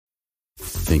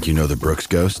Think you know the Brooks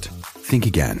Ghost? Think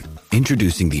again.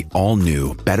 Introducing the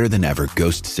all-new, better-than-ever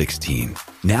Ghost 16.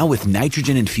 Now with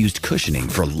nitrogen-infused cushioning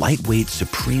for lightweight,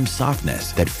 supreme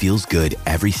softness that feels good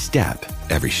every step,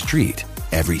 every street,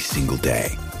 every single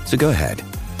day. So go ahead,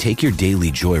 take your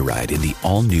daily joyride in the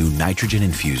all-new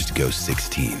nitrogen-infused Ghost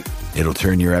 16. It'll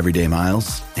turn your everyday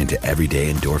miles into everyday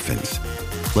endorphins.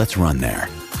 Let's run there.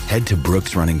 Head to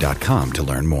brooksrunning.com to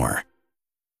learn more.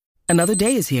 Another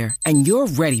day is here, and you're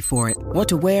ready for it. What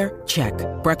to wear? Check.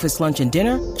 Breakfast, lunch, and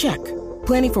dinner? Check.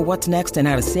 Planning for what's next and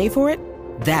how to save for it?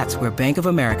 That's where Bank of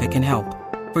America can help.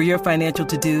 For your financial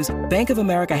to-dos, Bank of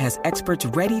America has experts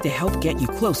ready to help get you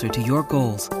closer to your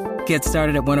goals. Get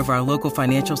started at one of our local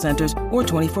financial centers or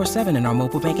 24/7 in our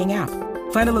mobile banking app.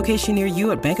 Find a location near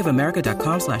you at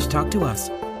bankofamerica.com/talktous.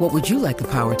 What would you like the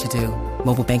power to do?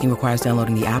 Mobile banking requires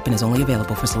downloading the app and is only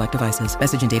available for select devices.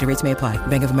 Message and data rates may apply.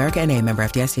 Bank of America N.A., member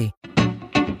FDIC.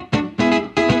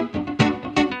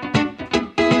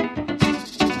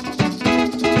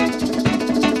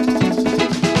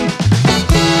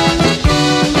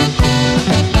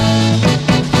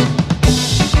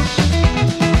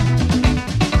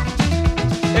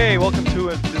 Hey, welcome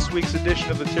to this week's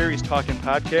edition of the Terry's Talking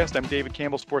Podcast. I'm David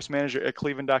Campbell, sports manager at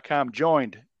Cleveland.com,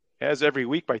 joined as every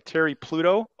week by Terry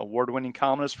Pluto, award-winning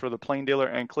columnist for the Plain Dealer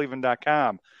and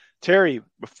Cleveland.com. Terry,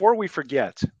 before we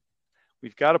forget,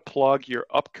 we've got to plug your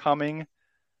upcoming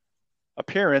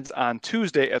appearance on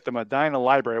Tuesday at the Medina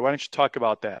Library. Why don't you talk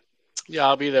about that? Yeah,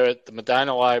 I'll be there at the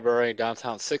Medina Library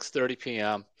downtown, 6:30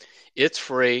 p.m. It's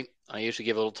free. I usually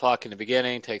give a little talk in the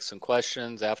beginning, take some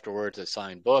questions. Afterwards, I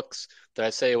sign books. Did I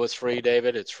say it was free,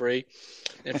 David? It's free.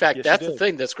 In fact, Yes, that's the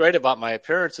thing that's great about my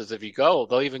appearances. If you go,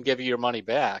 they'll even give you your money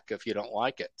back if you don't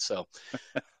like it. So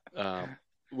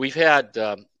we've had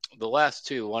the last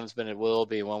two. One's been at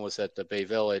Willoughby, one was at the Bay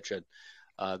Village, and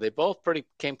they both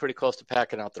came pretty close to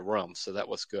packing out the room. So that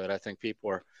was good. I think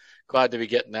people are glad to be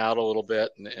getting out a little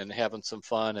bit and having some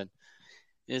fun. And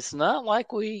it's not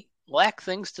like we lack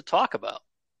things to talk about.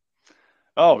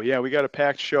 Oh, yeah, we got a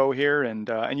packed show here,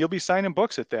 and you'll be signing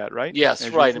books at that, right? Yes, As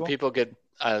right. usual? And people get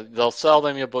they'll sell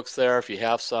them your books there. If you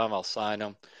have some, I'll sign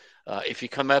them. If you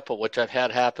come up, which I've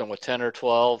had happen with 10 or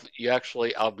 12,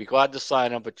 I'll be glad to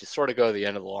sign them, but you sort of go to the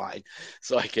end of the line,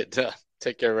 so I could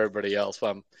take care of everybody else.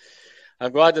 But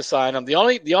I'm glad to sign them. The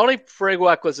only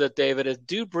prerequisite, David, is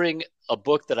do bring a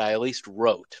book that I at least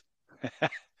wrote.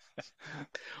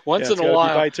 Once in a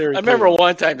while, I remember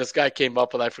one time this guy came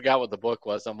up with, I forgot what the book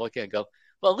was. I'm looking and go,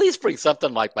 well, at least bring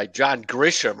something like by John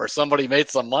Grisham or somebody made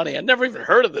some money. I never even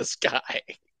heard of this guy.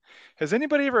 Has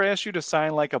anybody ever asked you to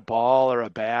sign like a ball or a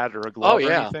bat or a glove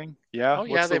or anything? Yeah. Oh,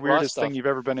 yeah. What's the weirdest thing you've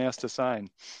ever been asked to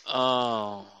sign?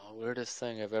 Oh, weirdest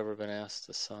thing I've ever been asked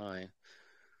to sign.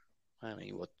 I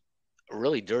mean, what a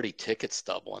really dirty ticket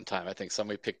stub one time. I think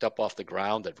somebody picked up off the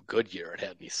ground at Goodyear and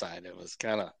had me sign. It was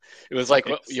like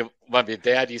when my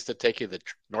dad used to take you to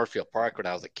Northfield Park when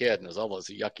I was a kid, and there's all those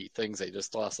yucky things they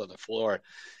just toss on the floor.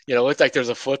 It looked like there's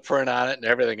a footprint on it and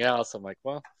everything else. I'm like,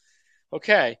 well,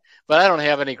 okay. But I don't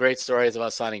have any great stories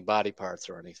about signing body parts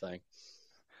or anything.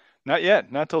 Not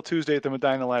yet. Not till Tuesday at the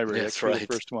Medina Library. That's right.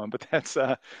 The first one. But that's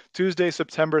Tuesday,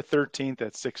 September 13th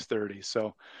at 6:30.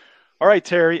 So, all right,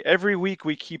 Terry, every week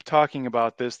we keep talking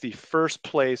about this, the first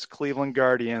place Cleveland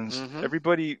Guardians. Mm-hmm.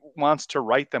 Everybody wants to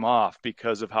write them off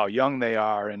because of how young they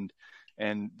are and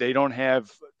they don't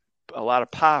have a lot of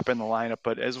pop in the lineup.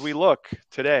 But as we look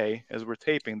today, as we're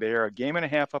taping, they are a game and a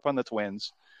half up on the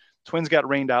Twins. Twins got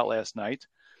rained out last night,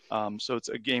 so it's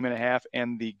a game and a half.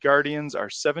 And the Guardians are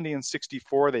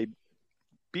 70-64. They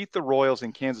beat the Royals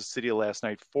in Kansas City last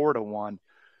night 4-1.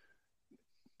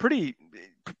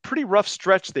 Pretty rough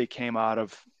stretch they came out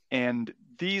of, and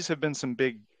these have been some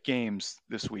big games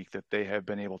this week that they have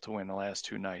been able to win the last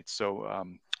two nights. So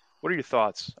what are your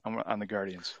thoughts on the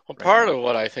Guardians? Well, part of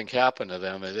what I think happened to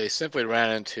them is they simply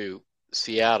ran into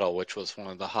Seattle, which was one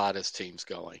of the hottest teams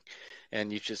going.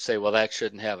 And you should say, well, that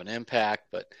shouldn't have an impact.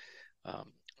 But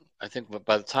I think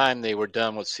by the time they were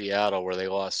done with Seattle, where they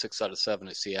lost 6 out of 7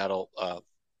 to Seattle,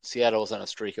 Seattle was on a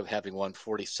streak of having won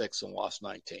 46 and lost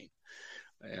 19.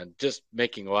 And just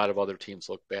making a lot of other teams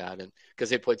look bad. And because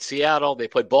they played Seattle, they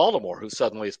played Baltimore, who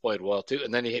suddenly has played well too,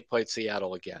 and then they played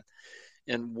Seattle again.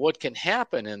 And what can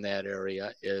happen in that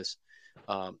area is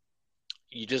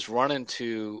you just run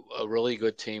into a really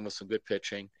good team with some good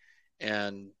pitching,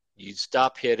 and you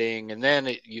stop hitting, and then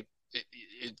it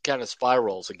kind of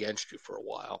spirals against you for a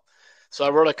while. So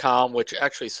I wrote a column, which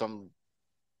actually some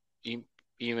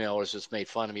emailers just made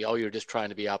fun of me. Oh, you're just trying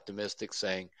to be optimistic,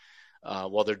 saying,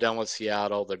 well, they're done with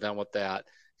Seattle, they're done with that,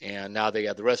 and now they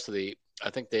got the rest of I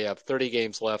think they have 30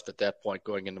 games left at that point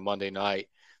going into Monday night.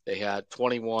 They had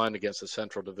 21 against the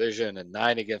Central Division and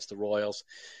 9 against the Royals.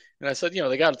 And I said,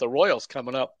 they got the Royals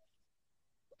coming up.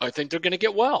 I think they're going to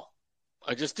get well.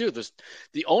 I just do.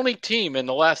 The only team in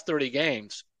the last 30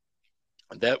 games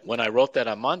that when I wrote that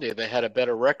on Monday, they had a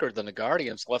better record than the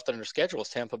Guardians left on their schedule was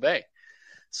Tampa Bay.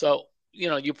 So,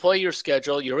 you play your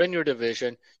schedule, you're in your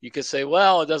division. You could say,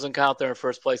 well, it doesn't count there in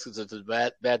first place because it's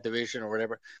a bad division or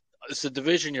whatever. It's the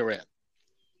division you're in.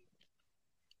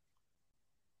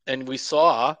 And we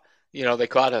saw, they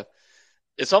caught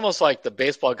it's almost like the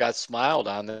baseball got smiled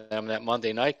on them that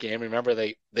Monday night game. Remember,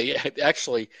 they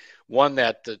actually won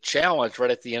that challenge right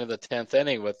at the end of the 10th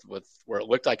inning with where it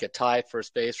looked like a tie at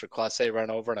first base for Clase ran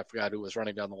over, and I forgot who was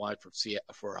running down the line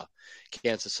for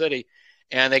Kansas City.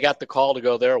 And they got the call to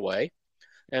go their way.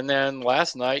 And then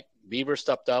last night, Bieber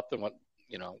stepped up and went,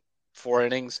 4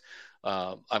 innings.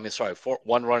 1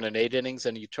 run in 8 innings.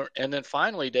 And then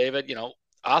finally, David,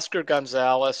 Oscar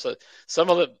Gonzalez, some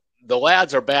of the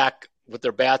lads are back with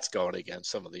their bats going again,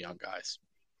 some of the young guys.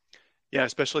 Yeah,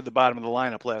 especially the bottom of the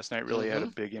lineup last night really had a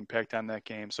big impact on that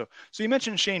game. So you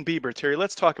mentioned Shane Bieber, Terry.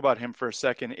 Let's talk about him for a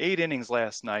second. 8 innings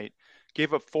last night,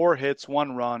 gave up 4 hits,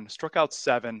 1 run, struck out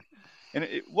 7. And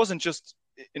it wasn't just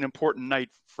an important night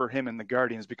for him and the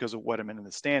Guardians because of what him in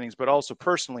the standings, but also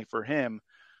personally for him.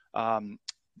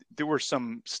 There were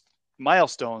some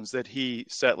milestones that he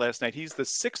set last night. He's the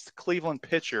 6th Cleveland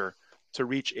pitcher to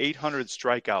reach 800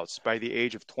 strikeouts by the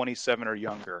age of 27 or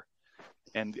younger.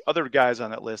 And the other guys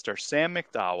on that list are Sam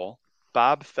McDowell,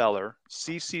 Bob Feller,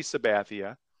 CC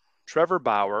Sabathia, Trevor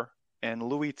Bauer, and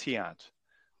Louis Tiant.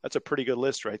 That's a pretty good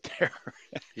list right there.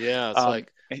 Yeah,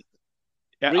 it's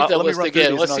read that list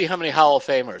again. Let's see how many Hall of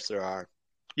Famers there are.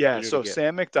 Yeah, so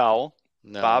Sam McDowell,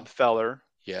 no. Bob Feller,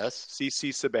 yes, CC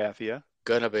Sabathia,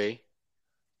 gonna be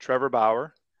Trevor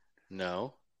Bauer,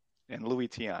 no, and Louis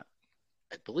Tiant.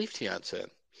 I believe Tiant's in.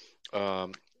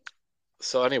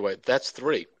 So anyway, that's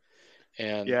 3.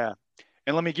 And yeah,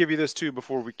 and let me give you this too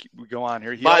before we go on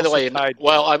here. By the way,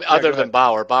 other than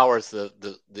Bauer, Bauer's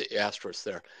the asterisk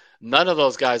there. None of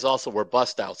those guys also were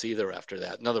bust outs either after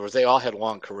that. In other words, they all had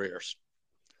long careers.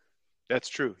 That's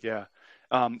true. Yeah.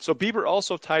 So Bieber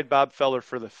also tied Bob Feller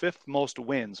for the 5th most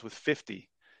wins with 50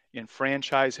 in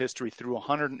franchise history through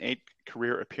 108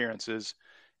 career appearances,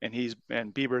 and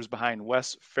Bieber's behind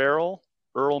Wes Farrell,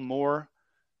 Earl Moore,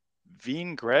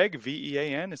 Vean Gregg,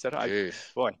 Vean. Is that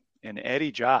boy? And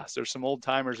Eddie Joss. There's some old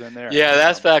timers in there. Yeah,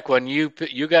 that's back when you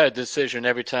got a decision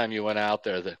every time you went out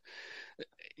there. That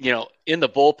in the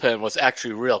bullpen was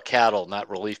actually real cattle, not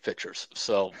relief pitchers.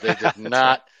 So they did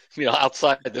not,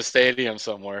 outside the stadium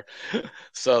somewhere.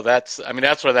 So that's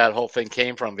where that whole thing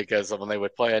came from, because when they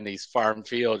would play on these farm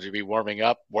fields, you'd be warming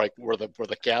up like where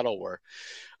the cattle were.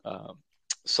 But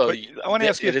I want to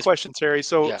ask you a question, Terry.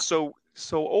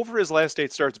 So over his last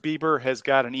 8 starts, Bieber has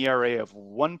got an ERA of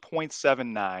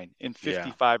 1.79 in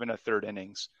 55 and a third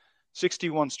innings,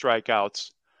 61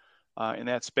 strikeouts in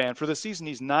that span. For the season,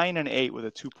 he's 9-8 with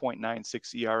a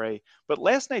 2.96 ERA. But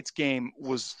last night's game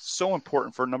was so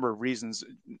important for a number of reasons.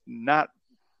 Not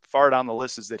far down the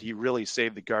list is that he really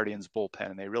saved the Guardians bullpen,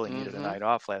 and they really needed a night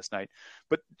off last night.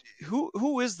 But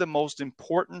who is the most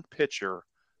important pitcher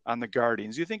on the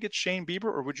Guardians? Do you think it's Shane Bieber,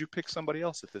 or would you pick somebody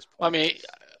else at this point?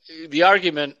 The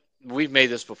argument, we've made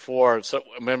this before. So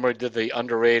remember, did the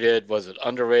underrated, was it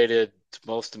underrated,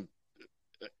 most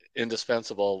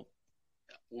indispensable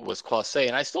was Clase,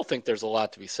 and I still think there's a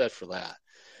lot to be said for that.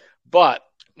 But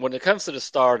when it comes to the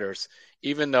starters,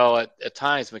 even though at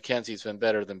times McKenzie's been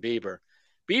better than Bieber,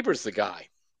 Bieber's the guy.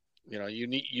 You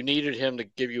needed him to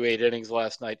give you 8 innings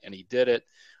last night, and he did it.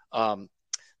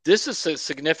 This is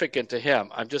significant to him.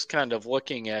 I'm just kind of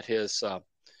looking at his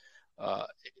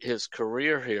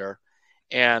career here,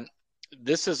 and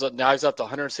this is now he's up to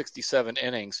 167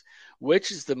 innings,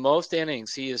 which is the most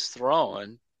innings he has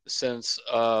thrown since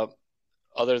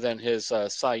other than his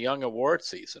Cy Young Award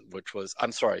season,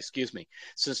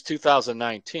 since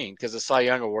 2019, because the Cy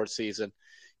Young Award season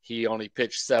he only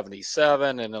pitched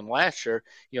 77, and then last year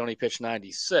he only pitched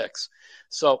 96.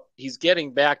 So he's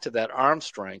getting back to that arm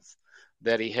strength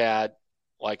that he had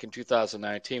like in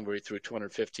 2019, where he threw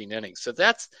 215 innings. So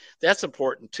that's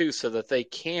important too, so that they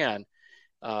can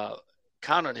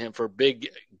count on him for big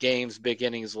games, big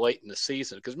innings late in the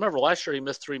season. Because remember, last year he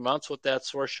missed 3 months with that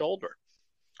sore shoulder.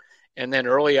 And then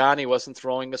early on, he wasn't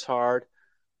throwing as hard.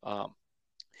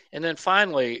 And then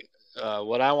finally,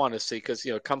 what I want to see, because,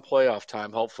 come playoff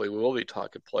time, hopefully we will be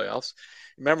talking playoffs.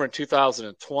 Remember in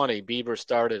 2020, Bieber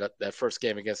started that first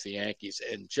game against the Yankees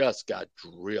and just got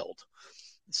drilled.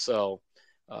 So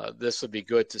this would be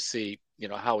good to see,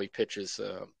 how he pitches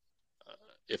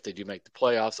if they do make the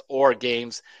playoffs, or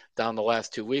games down the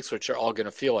last 2 weeks, which are all going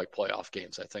to feel like playoff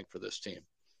games, I think, for this team.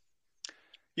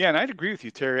 Yeah, and I'd agree with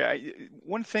you, Terry.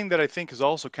 One thing that I think is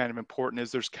also kind of important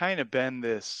is there's kind of been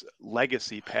this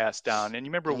legacy passed down. And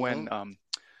you remember when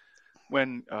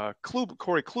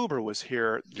Corey Kluber was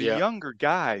here, the younger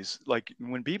guys, like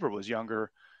when Bieber was younger,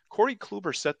 Corey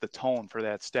Kluber set the tone for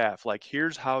that staff. Like,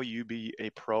 here's how you be a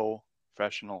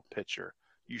professional pitcher.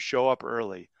 You show up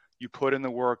early. You put in the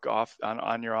work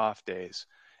on your off days.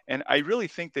 And I really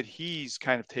think that he's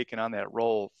kind of taken on that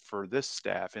role for this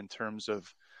staff in terms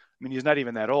of, I mean, he's not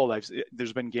even that old.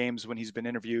 There's been games when he's been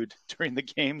interviewed during the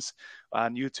games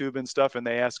on YouTube and stuff, and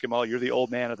they ask him, "Oh, you're the old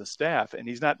man of the staff," and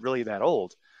he's not really that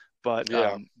old. But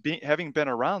having been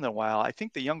around a while, I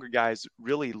think the younger guys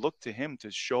really look to him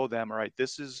to show them, all right,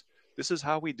 this is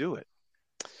how we do it.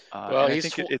 Well, and I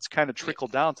think it's kind of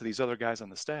trickled down to these other guys on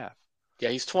the staff. Yeah,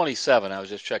 he's 27. I was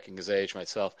just checking his age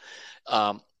myself.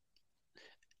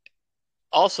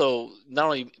 Also, not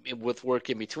only with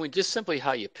work in between, just simply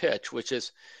how you pitch, which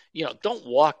is, don't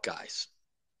walk guys.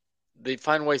 They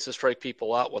find ways to strike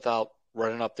people out without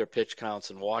running up their pitch counts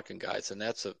and walking guys, and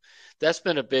that's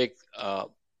been a big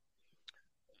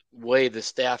way the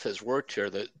staff has worked here.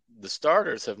 The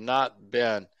starters have not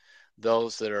been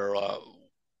those that are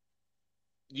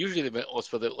usually let's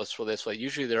put it this way.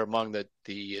 Usually they're among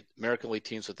the American League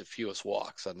teams with the fewest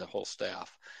walks on the whole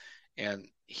staff, and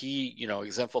he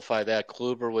exemplified that.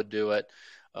 Kluber would do it.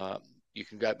 You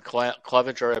can get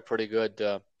Clevenger at pretty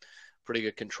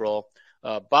good control.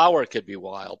 Bauer could be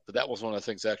wild, but that was one of the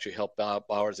things that actually helped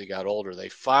Bauer as he got older. They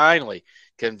finally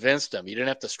convinced him. You didn't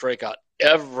have to strike out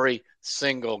every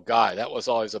single guy. That was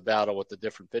always a battle with the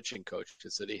different pitching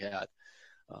coaches that he had.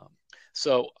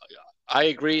 So I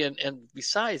agree. And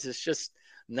besides, it's just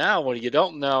now when you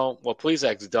don't know what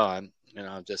Plesac's done,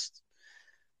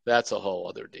 that's a whole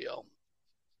other deal.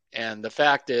 And the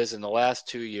fact is, in the last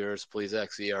 2 years,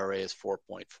 Plesac's ERA is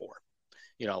 4.4.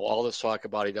 All this talk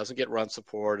about he doesn't get run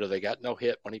support or they got no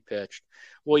hit when he pitched.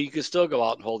 Well, you can still go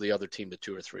out and hold the other team to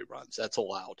 2 or 3 runs. That's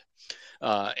allowed.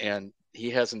 And he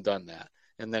hasn't done that.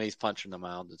 And then he's punching the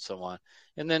mound and so on.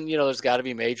 And then, there's got to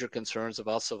be major concerns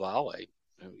about Savale.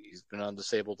 He's been on the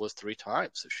disabled list 3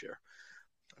 times this year.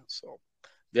 So,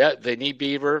 yeah, they need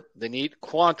Bieber. They need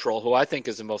Quantrill, who I think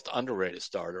is the most underrated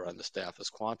starter on the staff, is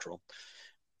Quantrill.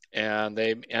 And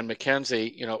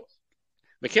McKenzie,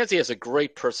 McKenzie has a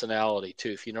great personality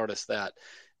too, if you notice that.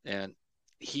 And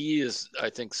he is, I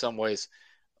think, some ways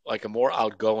like a more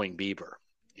outgoing Bieber.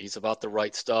 He's about the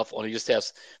right stuff. Only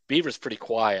Bieber's pretty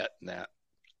quiet in that.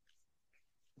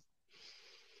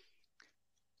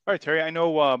 All right, Terry, I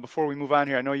know before we move on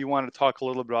here, I know you wanted to talk a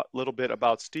little bit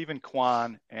about Steven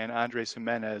Kwan and Andres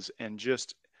Gimenez, and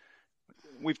just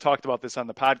we've talked about this on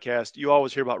the podcast. You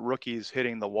always hear about rookies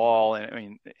hitting the wall, and I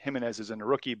mean, Gimenez isn't a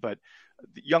rookie, but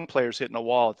the young players hitting the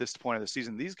wall at this point of the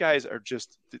season, these guys are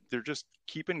they're just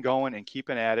keeping going and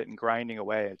keeping at it and grinding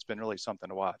away. It's been really something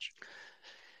to watch.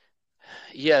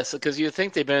 Yes, because you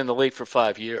think they've been in the league for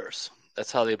 5 years.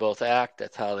 That's how they both act.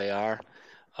 That's how they are.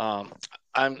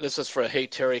 This is for a Hey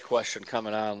Terry question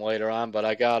coming on later on, but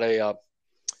I got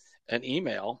an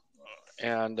email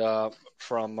and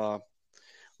from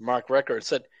Mark Recker. It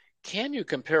said, "Can you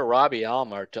compare Robbie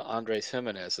Alomar to Andres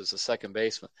Gimenez as a second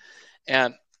baseman?"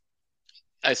 And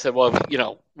I said, well,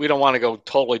 we don't want to go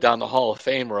totally down the Hall of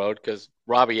Fame road because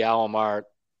Robbie Alomar,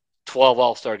 12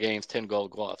 All-Star games, 10 Gold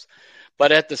Gloves.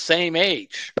 But at the same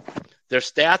age, their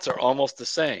stats are almost the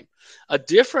same. A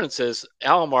difference is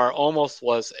Alomar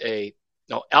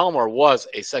was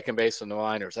a second baseman in the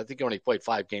minors. I think he only played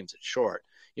 5 games at short.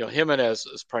 Gimenez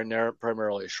is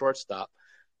primarily a shortstop.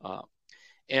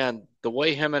 And the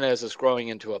way Gimenez is growing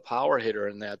into a power hitter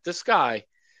in that, this guy,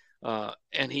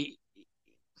 and he's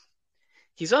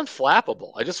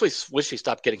unflappable. I just wish he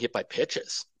stopped getting hit by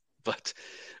pitches. But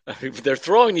they're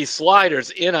throwing these sliders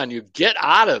in on you. Get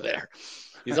out of there.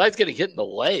 He's always getting hit in the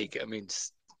leg. I mean,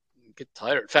 get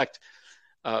tired. In fact,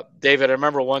 David, I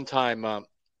remember one time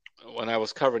when I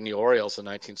was covering the Orioles in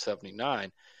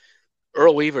 1979,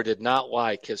 Earl Weaver did not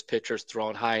like his pitchers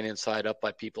thrown high and inside up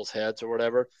by people's heads or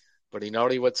whatever. But you know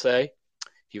what he would say?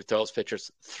 He would tell his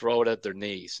pitchers, throw it at their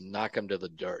knees, knock them to the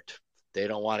dirt. They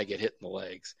don't want to get hit in the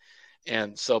legs.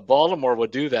 And so Baltimore would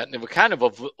do that, and it would kind of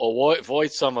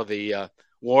avoid some of the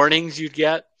warnings you'd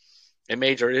get and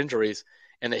major injuries.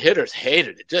 And the hitters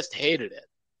hated it, just hated it.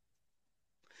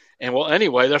 And well,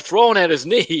 anyway, they're throwing at his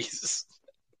knees.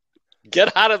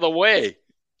 Get out of the way.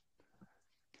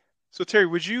 So Terry,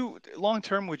 long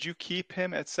term, would you keep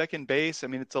him at second base? I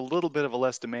mean, it's a little bit of a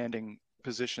less demanding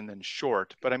position than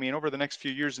short, but I mean, over the next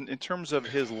few years, in terms of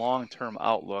his long-term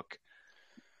outlook,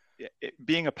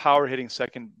 being a power hitting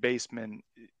second baseman,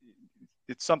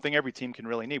 it's something every team can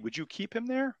really need. Would you keep him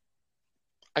there?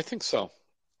 I think so.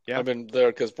 Yeah. I've been there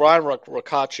because Brian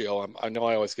Roccaccio, I know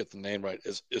I always get the name right,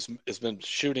 has been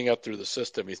shooting up through the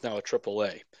system. He's now at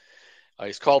AAA.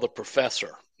 He's called the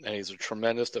Professor, and he's a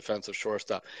tremendous defensive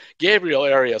shortstop. Gabriel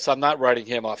Arias, I'm not writing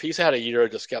him off. He's had a year,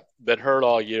 been hurt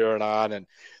all year and on, and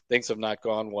things have not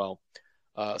gone well.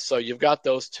 So you've got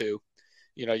those two.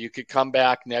 You could come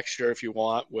back next year if you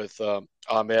want with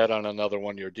Ahmed on another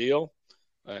one-year deal,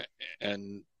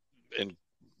 and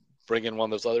bring in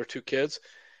one of those other two kids,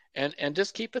 and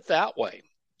just keep it that way.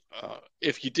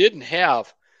 If you didn't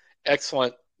have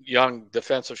excellent young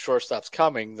defensive shortstops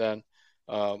coming, then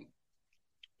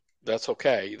that's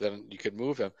okay. Then you could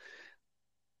move him.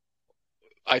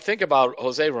 I think about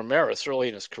Jose Ramirez early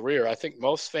in his career. I think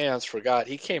most fans forgot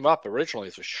he came up originally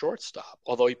as a shortstop,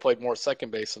 although he played more second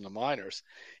base in the minors.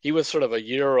 He was sort of a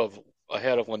year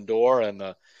ahead of Lindor and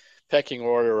the pecking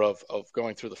order of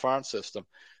going through the farm system.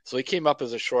 So he came up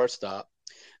as a shortstop.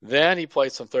 Then he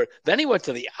played some third. Then he went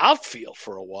to the outfield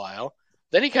for a while.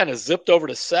 Then he kind of zipped over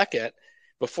to second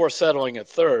before settling at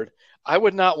third. I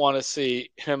would not want to see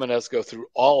Jimenez go through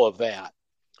all of that.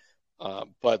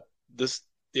 But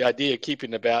the idea of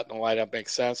keeping the bat in the lineup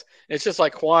makes sense. It's just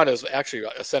like Juan is actually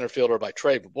a center fielder by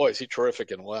trade, but boy, is he terrific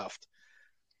in left.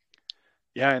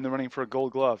 Yeah, and they're running for a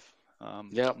Gold Glove,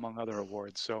 among other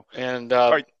awards. So and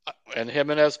right. and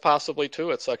Jimenez possibly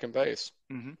too at second base.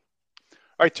 Mm-hmm.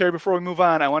 All right, Terry. Before we move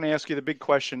on, I want to ask you the big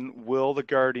question: will the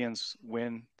Guardians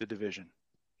win the division?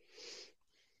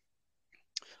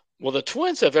 Well, the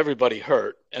Twins have everybody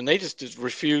hurt, and they just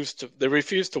refuse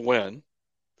to win.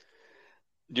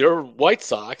 Your White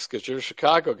Sox, because you're a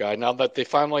Chicago guy, now that they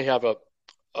finally have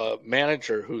a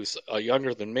manager who's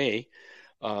younger than me,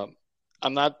 I'm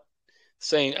not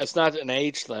saying it's not an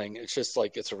age thing. It's just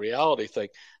like it's a reality thing.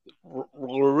 La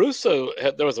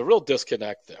Russa, there was a real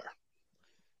disconnect there.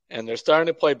 And they're starting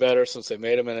to play better since they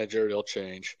made a managerial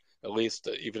change, at least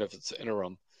even if it's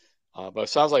interim. But it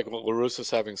sounds like La Russa's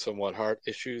having somewhat heart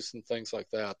issues and things like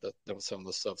that. That was some of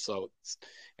the stuff. So,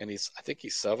 and I think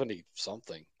he's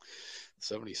 70-something.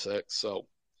 76. So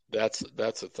that's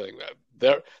the thing.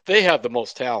 They have the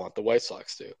most talent, the White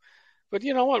Sox do. But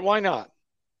you know what? Why not?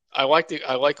 I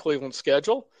like Cleveland's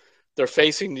schedule. They're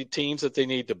facing the teams that they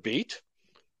need to beat.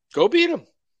 Go beat them.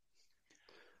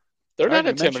 They're not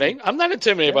intimidating. I'm not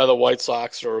intimidated by the White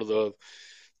Sox or the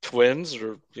Twins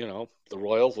or the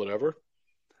Royals, whatever.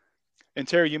 And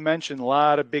Terry, you mentioned a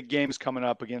lot of big games coming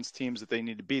up against teams that they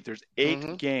need to beat. There's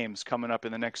 8 games coming up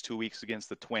in the next 2 weeks against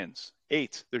the Twins.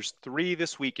 8. There's 3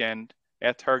 this weekend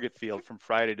at Target Field from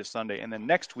Friday to Sunday. And then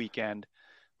next weekend,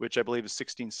 which I believe is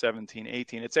 16, 17,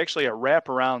 18, it's actually a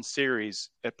wraparound series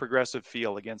at Progressive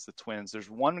Field against the Twins. There's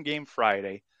 1 game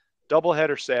Friday,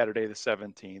 doubleheader Saturday the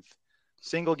 17th,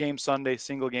 single game Sunday,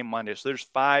 single game Monday. So there's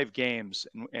 5 games,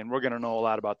 and we're going to know a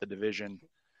lot about the division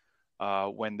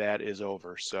when that is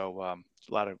over. So a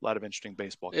lot of interesting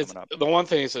baseball coming up. The one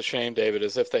thing that's a shame, David,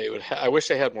 is if they would I wish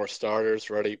they had more starters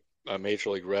ready,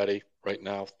 Major League ready right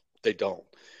now. They don't.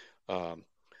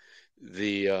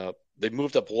 They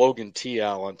moved up Logan T.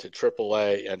 Allen to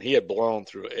AAA, and he had blown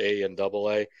through A and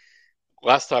AA.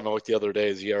 Last time I looked the other day,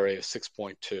 his ERA is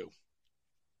 6.2.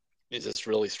 He's just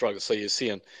really struggling. So you see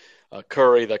in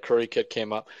Curry, that Curry kid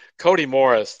came up. Cody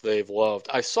Morris, they've loved.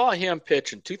 I saw him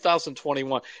pitch in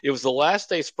 2021. It was the last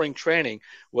day spring training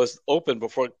was open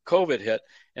before COVID hit,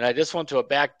 and I just went to a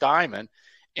back diamond,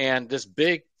 and this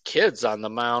big kid's on the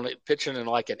mound pitching in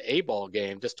like an A-ball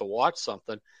game just to watch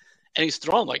something, and he's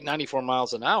throwing like 94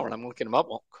 miles an hour, and I'm looking him up.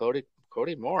 Well,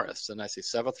 Cody Morris, and I see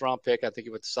 7th-round pick. I think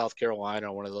he went to South Carolina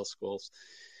or one of those schools.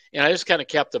 And I just kind of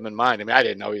kept him in mind. I mean, I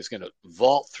didn't know he was going to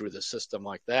vault through the system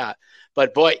like that.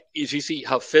 But, boy, as you see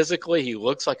how physically he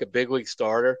looks like a big league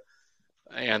starter,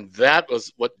 and that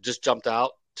was what just jumped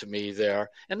out to me there.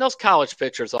 And those college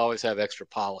pitchers always have extra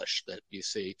polish that you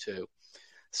see too.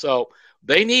 So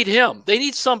they need him. They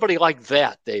need somebody like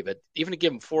that, David, even to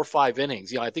give him 4 or 5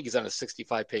 innings. I think he's on a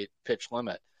 65 pitch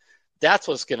limit. That's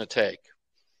what it's going to take.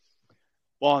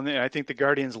 Well, and I think the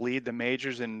Guardians lead the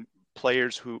majors in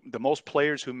the most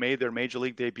players who made their major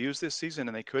league debuts this season,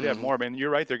 and they could have more. I mean, you're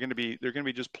right. They're going to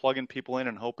be just plugging people in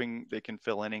and hoping they can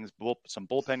fill innings, some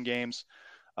bullpen games.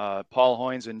 Paul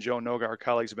Hoynes and Joe Noga, our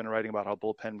colleagues, have been writing about how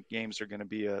bullpen games are going to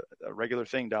be a regular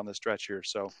thing down the stretch here.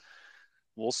 So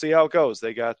we'll see how it goes.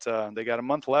 They got a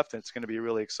month left, and it's going to be a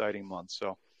really exciting month.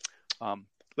 So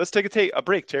let's take a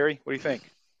break, Terry. What do you think?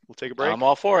 We'll take a break. I'm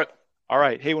all for it. All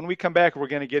right. Hey, when we come back, we're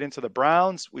going to get into the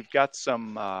Browns. We've got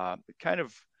some kind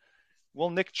of will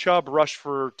Nick Chubb rush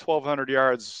for 1,200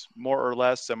 yards more or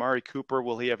less? Amari Cooper,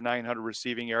 will he have 900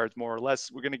 receiving yards more or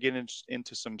less? We're going to get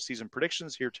into some season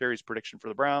predictions here. Terry's prediction for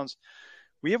the Browns.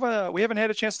 We haven't had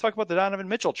a chance to talk about the Donovan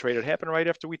Mitchell trade. It happened right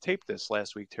after we taped this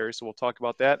last week, Terry. So we'll talk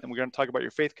about that, and we're going to talk about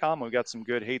your faith column. We got some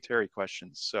good Hey Terry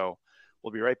questions. So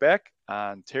we'll be right back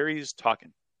on Terry's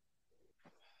Talking.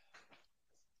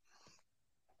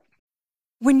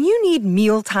 When you need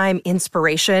mealtime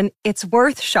inspiration, it's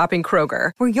worth shopping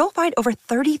Kroger, where you'll find over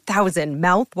 30,000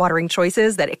 mouth-watering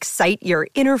choices that excite your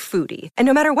inner foodie. And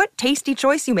no matter what tasty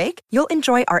choice you make, you'll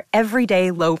enjoy our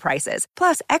everyday low prices,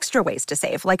 plus extra ways to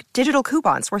save, like digital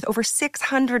coupons worth over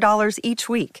 $600 each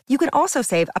week. You can also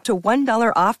save up to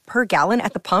 $1 off per gallon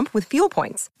at the pump with fuel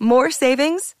points. More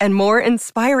savings and more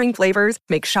inspiring flavors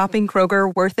make shopping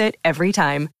Kroger worth it every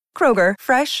time. Kroger,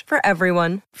 fresh for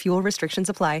everyone. Fuel restrictions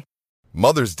apply.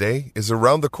 Mother's Day is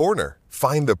around the corner.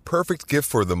 Find the perfect gift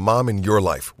for the mom in your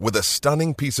life with a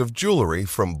stunning piece of jewelry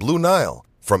from Blue Nile.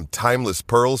 From timeless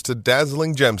pearls to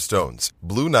dazzling gemstones,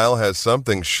 Blue Nile has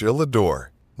something she'll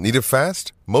adore. Need it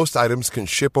fast? Most items can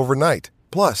ship overnight.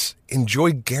 Plus,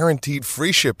 enjoy guaranteed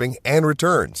free shipping and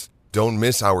returns. Don't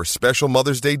miss our special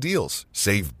Mother's Day deals.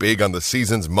 Save big on the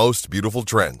season's most beautiful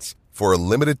trends. For a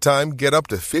limited time, get up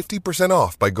to 50%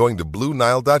 off by going to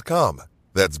BlueNile.com.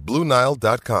 That's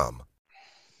BlueNile.com.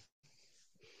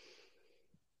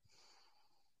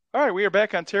 All right, we are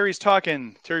back on Terry's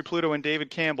Talking. Terry Pluto and David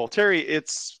Campbell. Terry,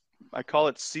 I call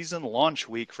it season launch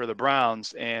week for the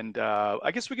Browns, and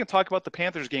I guess we can talk about the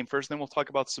Panthers game first, and then we'll talk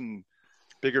about some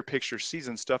bigger picture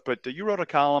season stuff. But you wrote a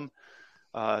column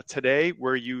today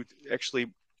where you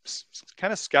actually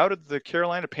kind of scouted the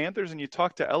Carolina Panthers, and you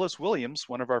talked to Ellis Williams,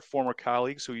 one of our former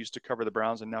colleagues who used to cover the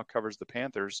Browns and now covers the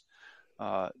Panthers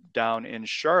down in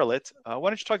Charlotte. Why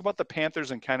don't you talk about the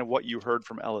Panthers and kind of what you heard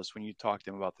from Ellis when you talked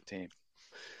to him about the team?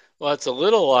 Well, it's a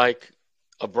little like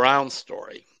a Brown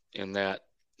story in that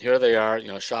here they are,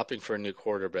 shopping for a new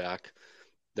quarterback.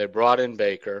 They brought in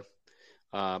Baker.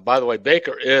 By the way,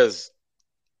 Baker is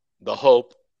the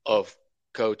hope of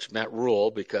Coach Matt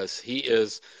Rule because he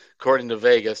is, according to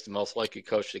Vegas, the most likely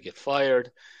coach to get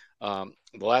fired. The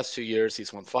last 2 years,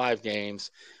 he's won 5 games.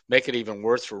 Make it even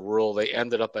worse for Rule, they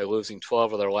ended up by losing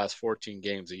 12 of their last 14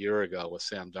 games a year ago with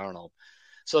Sam Darnold.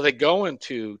 So they go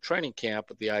into training camp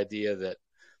with the idea that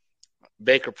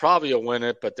Baker probably will win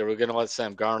it, but they were going to let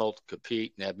Sam Darnold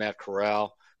compete and have Matt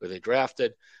Corral, who they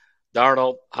drafted.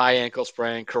 Darnold, high ankle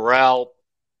sprain. Corral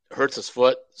hurts his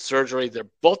foot, surgery. They're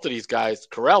both of these guys.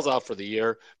 Corral's out for the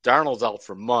year. Darnold's out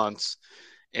for months.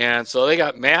 And so they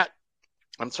got Matt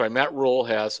Rule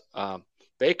has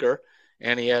Baker,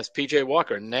 and he has P.J.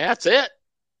 Walker. And that's it.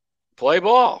 Play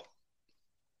ball.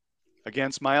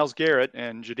 Against Myles Garrett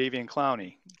and Jadeveon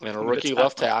Clowney. And a rookie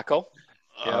left tackle.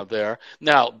 There.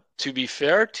 Now, to be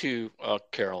fair to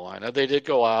Carolina, they did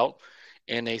go out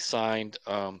and they signed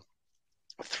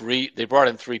they brought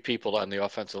in 3 people on the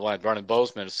offensive line. Vernon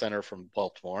Bozeman, a center from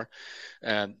Baltimore,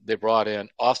 and they brought in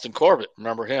Austin Corbett,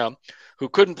 remember him, who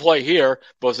couldn't play here,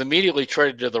 but was immediately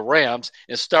traded to the Rams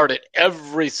and started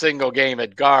every single game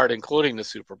at guard, including the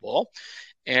Super Bowl,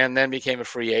 and then became a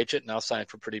free agent, now signed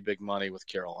for pretty big money with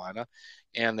Carolina.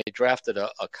 And they drafted a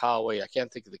Callaway, I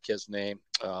can't think of the kid's name,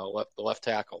 the left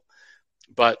tackle.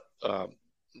 But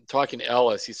talking to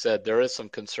Ellis, he said there is some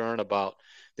concern about,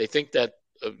 they think that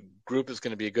a group is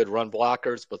going to be good run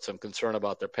blockers, but some concern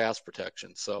about their pass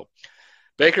protection. So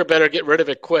Baker better get rid of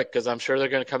it quick because I'm sure they're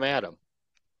going to come at him.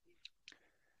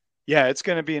 Yeah, it's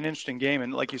going to be an interesting game.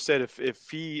 And like you said, if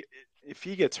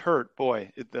he gets hurt,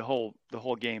 boy, the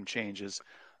whole game changes.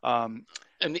 And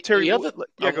Terry, the other,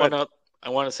 I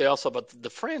want to say also about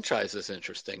the franchise is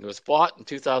interesting. It was bought in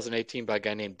 2018 by a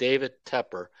guy named David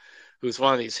Tepper, who's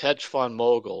one of these hedge fund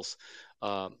moguls.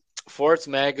 Forbes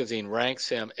magazine ranks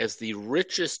him as the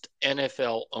richest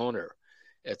NFL owner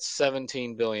at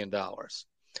 $17 billion.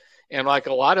 And like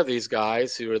a lot of these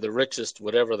guys who are the richest,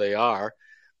 whatever they are,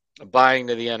 buying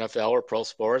to the NFL or pro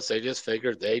sports, they just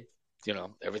figured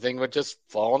everything would just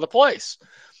fall into place.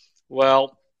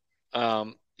 Well,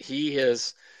 he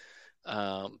has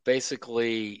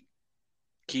basically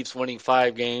keeps winning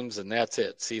 5 games, and that's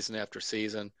it, season after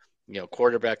season.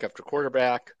 Quarterback after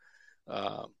quarterback,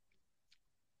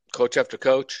 coach after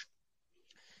coach.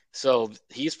 So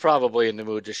he's probably in the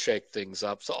mood to shake things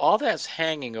up. So all that's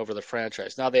hanging over the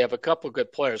franchise. Now they have a couple of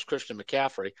good players, Christian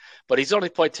McCaffrey, but he's only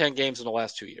played 10 games in the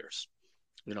last 2 years.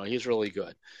 He's really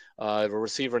good. They have a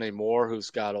receiver named Moore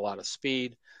who's got a lot of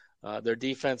speed. Their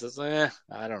defense is, I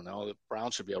don't know. The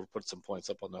Browns should be able to put some points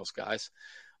up on those guys.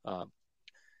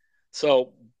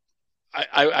 So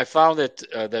I found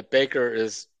that Baker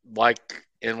is like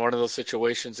in one of those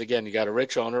situations, again, you got a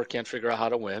rich owner, can't figure out how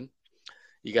to win.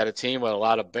 You got a team with a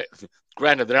lot of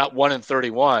granted, they're not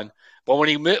 1-31, but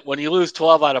when you lose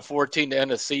 12 out of 14 to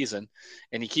end the season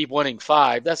and you keep winning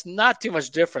 5, that's not too much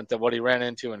different than what he ran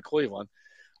into in Cleveland.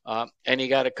 And you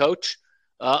got a coach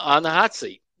on the hot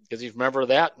seat, because you remember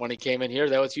that when he came in here,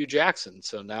 that was Hugh Jackson.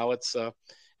 So now it's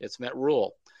Matt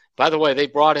Rule. By the way, they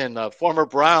brought in former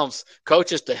Browns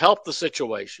coaches to help the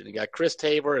situation. You got Chris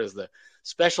Tabor as the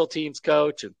special teams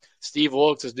coach, and Steve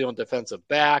Wilkes is doing defensive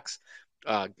backs.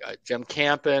 Jim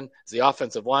Campen is the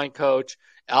offensive line coach.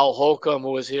 Al Holcomb,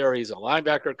 who was here, he's a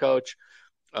linebacker coach.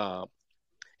 And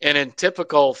in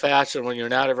typical fashion, when you're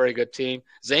not a very good team,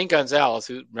 Zane Gonzalez,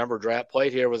 who, remember,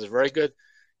 played here, was a very good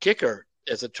kicker,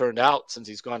 as it turned out, since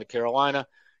he's gone to Carolina.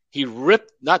 He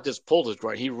not just pulled his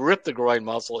groin, he ripped the groin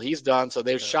muscle. He's done. So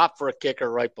they've shopped for a kicker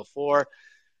right before.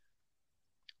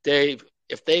 Dave,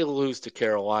 if they lose to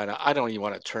Carolina, I don't even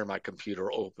want to turn my computer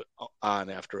on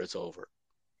after it's over.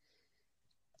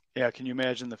 Yeah, can you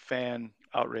imagine the fan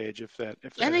outrage if that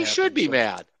and they should be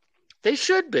mad. They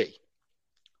should be.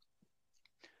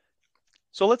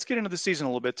 So let's get into the season a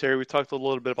little bit, Terry. We talked a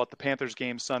little bit about the Panthers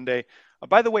game Sunday.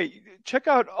 By the way, check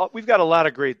out, we've got a lot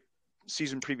of great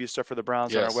season preview stuff for the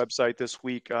Browns on our website this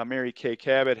week. Mary Kay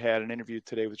Cabot had an interview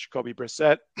today with Jacoby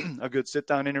Brissett, a good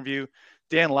sit-down interview.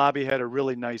 Dan Lobby had a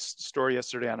really nice story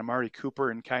yesterday on Amari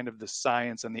Cooper and kind of the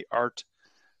science and the art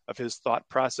of his thought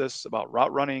process about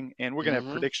route running. And we're going to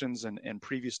have predictions and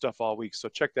preview stuff all week. So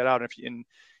check that out. If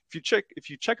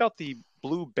you check out the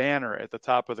blue banner at the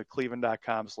top of the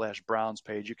cleveland.com/Browns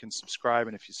page, you can subscribe.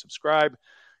 And if you subscribe,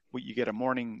 you get a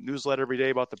morning newsletter every day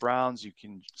about the Browns. You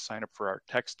can sign up for our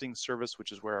texting service,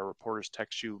 which is where our reporters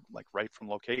text you like right from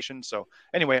location. So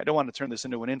anyway, I don't want to turn this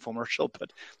into an infomercial,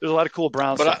 but there's a lot of cool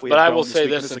Browns stuff. But I will say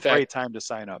this, it's a great time to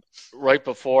sign up. Right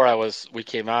before we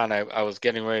came on, I was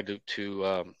getting ready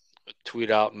to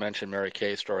tweet out and mention Mary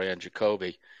Kay's story on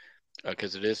Jacoby,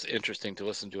 because it is interesting to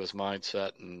listen to his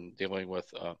mindset and dealing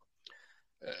with a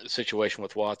situation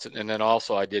with Watson. And then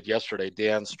also I did yesterday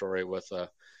Dan's story with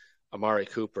Amari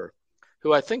Cooper,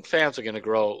 who I think fans are going to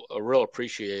grow a real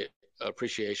appreciation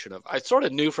of. I sort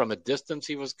of knew from a distance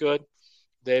he was good,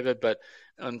 David, but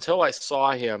until I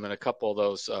saw him in a couple of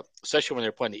those, especially when they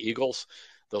were playing the Eagles,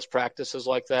 those practices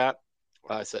like that,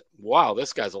 I said, wow,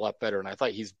 this guy's a lot better. And I thought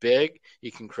he's big,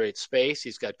 he can create space,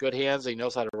 he's got good hands, he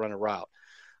knows how to run a route.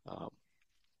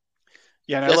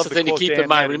 And that's the thing to keep in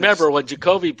mind. Remember when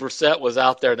Jacoby Brissett was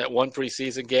out there in that one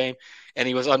preseason game and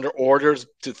he was under orders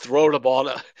to throw the ball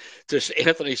to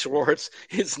Anthony Schwartz?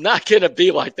 It's not going to be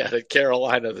like that at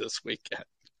Carolina this weekend.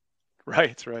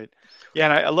 Right. Yeah,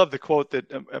 and I love the quote that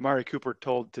Amari Cooper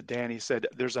told to Dan. He said,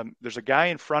 there's a guy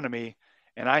in front of me,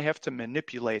 and I have to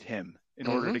manipulate him in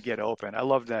order to get open. I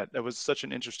love that. That was such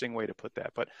an interesting way to put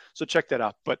that. But so check that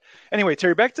out. But anyway,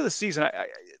 Terry, back to the season.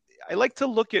 I like to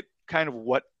look at kind of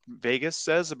what Vegas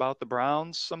says about the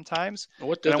Browns sometimes.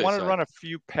 What did I they want say? to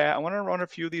run a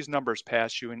few of these numbers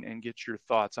past you and get your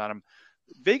thoughts on them.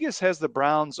 Vegas has the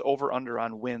Browns over under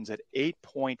on wins at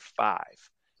 8.5.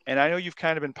 And I know you've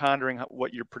kind of been pondering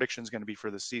what your prediction is going to be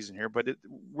for the season here, but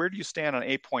where do you stand on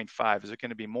 8.5? Is it going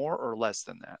to be more or less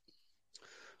than that?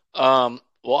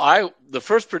 Well, the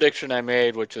first prediction I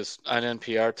made, which is on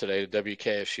NPR today,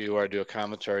 WKSU, where I do a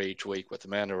commentary each week with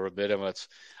Amanda Rabidowitz,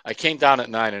 I came down at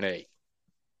 9-8.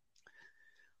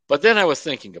 But then I was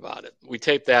thinking about it. We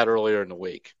taped that earlier in the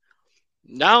week.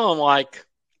 Now I'm like,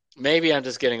 maybe I'm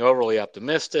just getting overly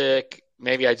optimistic.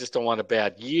 Maybe I just don't want a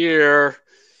bad year.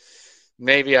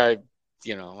 Maybe I'm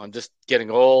just getting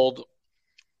old.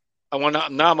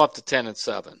 Now I'm up to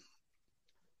 10-7.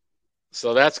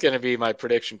 So that's going to be my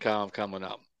prediction column coming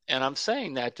up. And I'm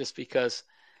saying that just because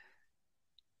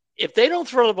if they don't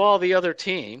throw the ball to the other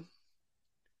team,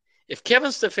 if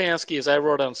Kevin Stefanski, as I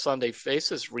wrote on Sunday,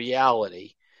 faces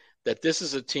reality that this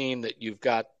is a team that you've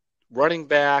got running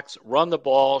backs, run the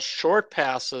ball, short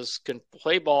passes, can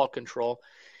play ball control.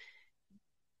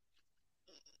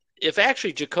 If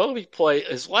actually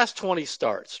Jacoby's last 20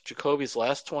 starts,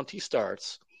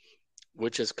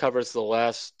 which covers the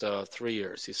last 3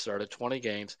 years. He started 20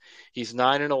 games. He's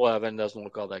 9-11, doesn't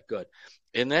look all that good.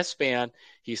 In that span,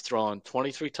 he's thrown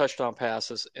 23 touchdown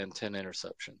passes and 10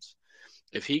 interceptions.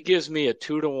 If he gives me a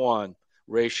 2-to-1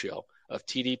 ratio of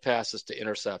TD passes to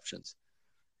interceptions,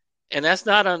 and that's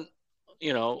not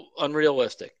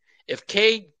unrealistic. If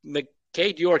Cade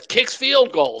York kicks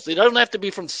field goals, it doesn't have to be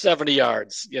from 70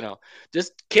 yards,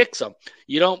 just kicks them.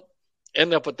 You don't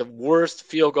end up with the worst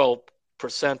field goal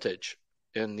percentage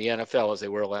in the NFL as they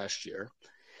were last year.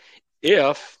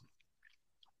 And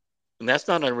that's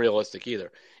not unrealistic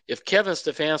either. if Kevin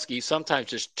Stefanski sometimes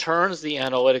just turns the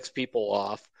analytics people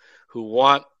off who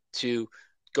want to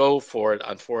go for it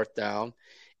on fourth down,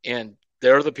 and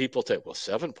they're the people that, well,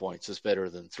 7 points is better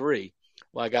than 3.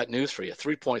 Well, I got news for you.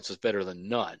 3 points is better than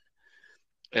none.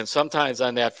 And sometimes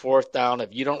on that fourth down,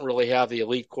 if you don't really have the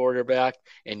elite quarterback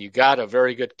and you got a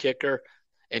very good kicker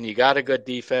and you got a good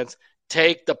defense,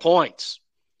 take the points.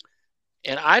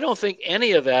 And I don't think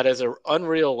any of that is an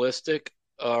unrealistic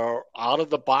or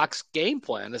out-of-the-box game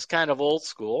plan. It's kind of old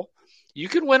school. You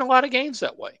can win a lot of games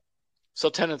that way. So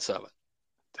 10-7.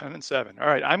 10-7. All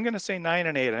right, I'm going to say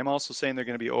 9-8. I'm also saying they're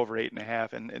going to be over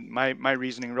 8.5. And my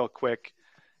reasoning, real quick,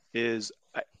 is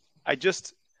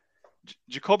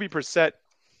Jacoby Brissett,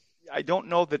 I don't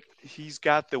know that he's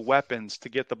got the weapons to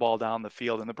get the ball down the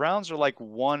field. And the Browns are like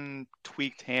one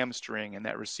tweaked hamstring in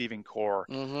that receiving core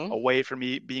away from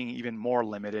being even more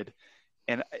limited.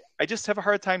 And I just have a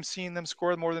hard time seeing them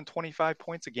score more than 25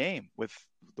 points a game with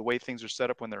the way things are set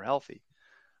up when they're healthy.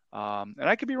 And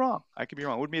I could be wrong. It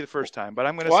wouldn't be the first time, but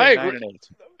I'm going to say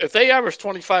 9-8. If they average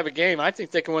 25 a game, I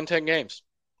think they can win 10 games.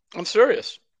 I'm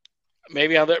serious.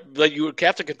 Maybe but you would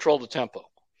have to control the tempo.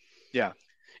 Yeah.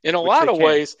 In a lot of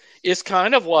ways, it's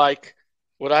kind of like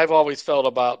what I've always felt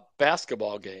about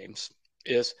basketball games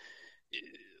is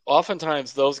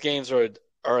oftentimes those games are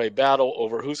a battle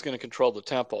over who's going to control the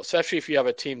tempo, especially if you have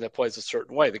a team that plays a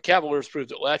certain way. The Cavaliers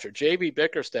proved it last year. J.B.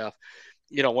 Bickerstaff,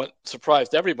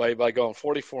 surprised everybody by going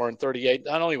 44-38,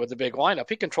 not only with the big lineup,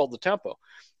 he controlled the tempo.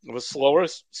 It was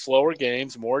slower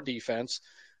games, more defense,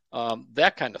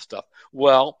 that kind of stuff.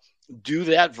 Well, do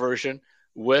that version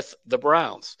with the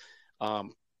Browns.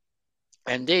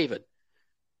 And David,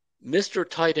 Mr.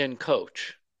 Tight End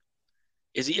coach,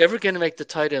 is he ever going to make the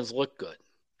tight ends look good?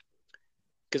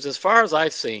 Because as far as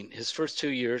I've seen, his first 2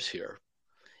 years here,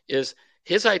 is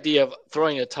his idea of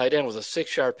throwing a tight end was a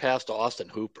 6-yard pass to Austin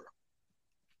Hooper.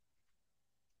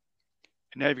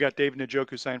 And now you've got David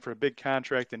Njoku signed for a big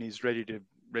contract, and he's ready to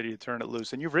turn it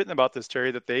loose. And you've written about this, Terry,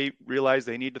 that they realize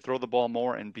they need to throw the ball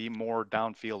more and be more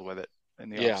downfield with it in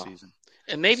the offseason.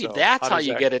 And maybe that's how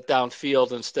you get it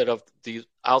downfield instead of the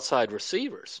outside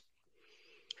receivers.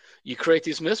 You create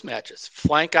these mismatches.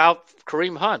 Flank out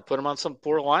Kareem Hunt. Put him on some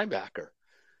poor linebacker.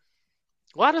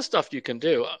 A lot of stuff you can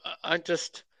do.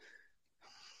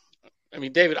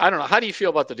 David, I don't know. How do you feel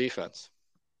about the defense?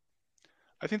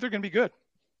 I think they're going to be good.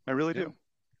 I really do.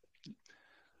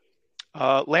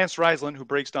 Lance Reisland, who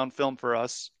breaks down film for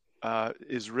us,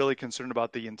 is really concerned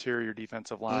about the interior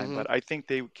defensive line, but I think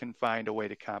they can find a way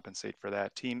to compensate for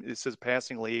that. This is a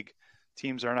passing league.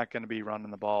 Teams are not going to be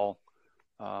running the ball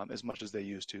as much as they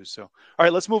used to. So, all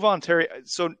right, let's move on, Terry.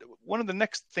 So one of the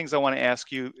next things I want to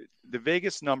ask you, the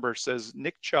Vegas number says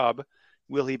Nick Chubb,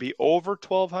 will he be over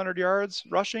 1,200 yards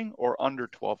rushing or under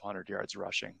 1,200 yards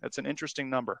rushing? That's an interesting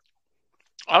number.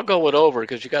 I'll go with over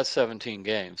because you got 17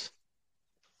 games.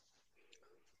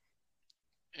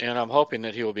 And I'm hoping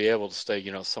that he will be able to stay,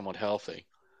 somewhat healthy,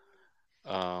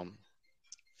 as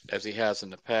he has in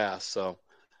the past. So,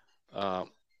 I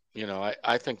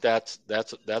think that's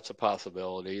a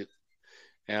possibility,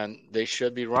 and they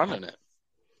should be running it.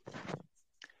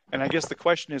 And I guess the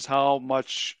question is how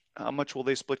much will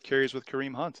they split carries with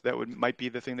Kareem Hunt? That might be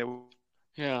the thing that.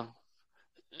 Yeah,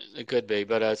 it could be,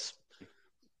 but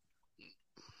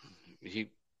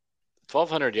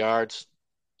 1,200 yards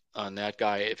on that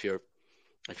guy, if you're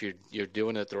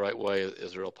doing it the right way,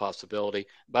 is a real possibility.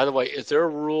 By the way, is there a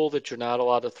rule that you're not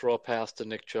allowed to throw a pass to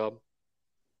Nick Chubb?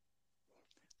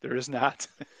 There is not.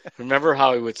 Remember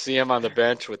how we would see him on the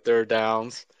bench with third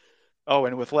downs? Oh,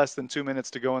 and with less than 2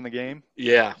 minutes to go in the game?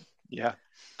 Yeah. Yeah.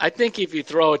 I think if you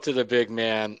throw it to the big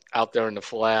man out there in the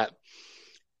flat,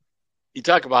 you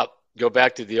talk about go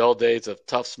back to the old days of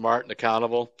tough, smart, and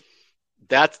accountable.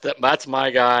 That's my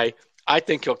guy. I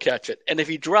think he'll catch it. And if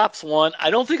he drops one,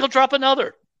 I don't think he'll drop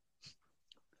another.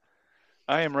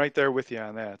 I am right there with you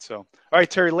on that. So, all right,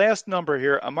 Terry, last number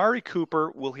here. Amari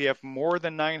Cooper, will he have more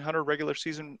than 900 regular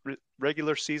season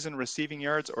receiving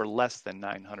yards or less than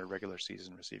 900 regular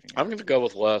season receiving yards? I'm going to go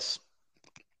with less.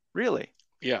 Really?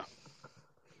 Yeah.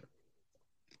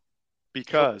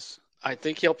 Because? I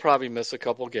think he'll probably miss a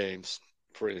couple games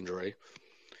for injury.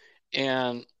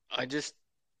 And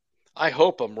I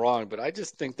hope I'm wrong, but I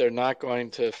just think they're not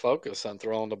going to focus on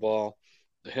throwing the ball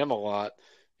to him a lot.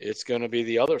 It's going to be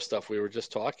the other stuff we were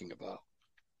just talking about.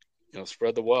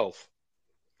 Spread the wealth.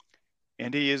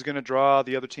 And he is going to draw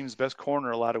the other team's best corner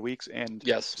a lot of weeks and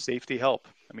yes, safety help.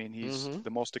 I mean, he's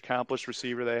the most accomplished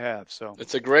receiver they have. So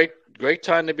it's a great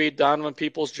time to be Donovan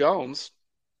Peoples-Jones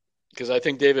because I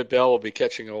think David Bell will be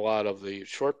catching a lot of the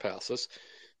short passes.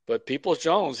 But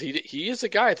Peoples-Jones, he is a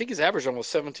guy, I think he's averaged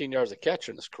almost 17 yards a catch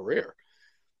in his career.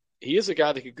 he is a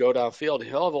guy that could go downfield.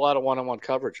 He'll have a lot of one-on-one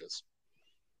coverages.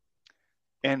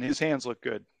 And his hands look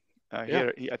good. Yeah.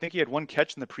 I think he had one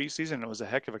catch in the preseason, and it was a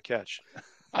heck of a catch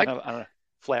on a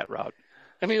flat route.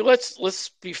 I mean, let's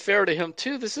be fair to him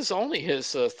too. This is only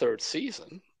his third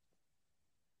season.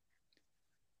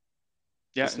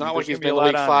 Yeah, it's not like he's been in the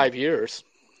league 5 years.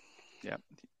 Yeah,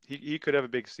 he could have a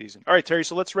big season. All right, Terry.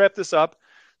 So let's wrap this up.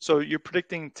 So you're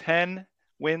predicting 10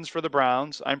 wins for the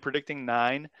Browns. I'm predicting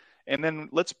 9. And then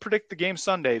let's predict the game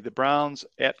Sunday, the Browns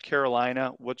at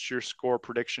Carolina. What's your score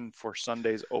prediction for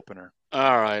Sunday's opener?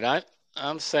 All right.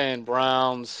 I'm saying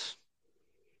Browns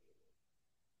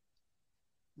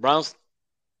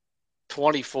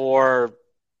 24,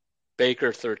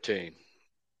 Baker 13.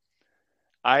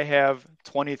 I have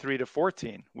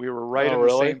 23-14. We were right in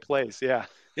the same place. Yeah.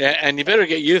 Yeah, and you better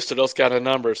get used to those kind of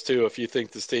numbers too if you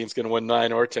think this team's going to win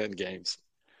 9 or 10 games.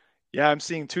 Yeah, I'm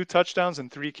seeing 2 touchdowns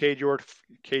and 3 Cade York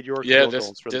field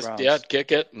goals for the Browns. Yeah,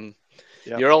 kick it, and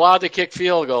you're allowed to kick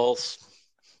field goals.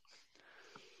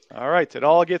 All right, it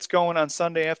all gets going on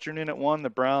Sunday afternoon at 1. The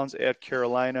Browns at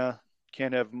Carolina.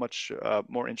 Can't have much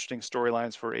more interesting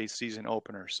storylines for a season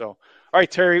opener. So, all right,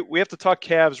 Terry, we have to talk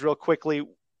Cavs real quickly.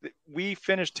 We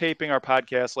finished taping our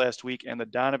podcast last week, and the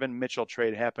Donovan Mitchell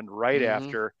trade happened right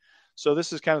after. So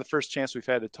this is kind of the first chance we've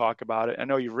had to talk about it. I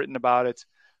know you've written about it.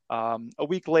 A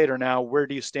week later now, where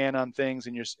do you stand on things?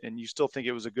 And you still think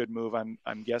it was a good move?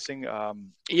 I'm guessing.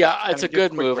 Yeah, it's a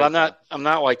good move. I'm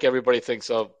not like everybody thinks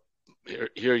of.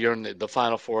 Here you're in the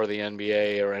Final Four of the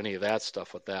NBA or any of that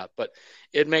stuff with that, but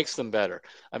it makes them better.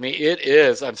 I mean, it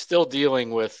is. I'm still dealing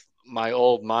with my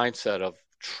old mindset of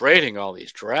trading all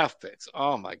these draft picks.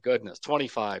 Oh my goodness,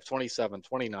 25, 27,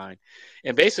 29.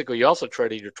 And basically you also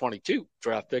traded your 22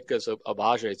 draft pick because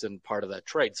Abaje's in part of that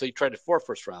trade. So you traded 4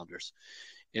 first rounders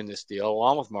in this deal,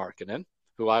 along with Markkanen,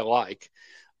 who I like.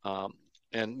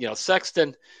 And,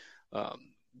 Sexton,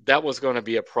 that was going to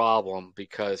be a problem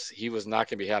because he was not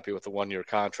going to be happy with the 1-year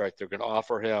contract they're going to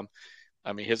offer him.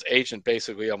 I mean, his agent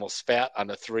basically almost spat on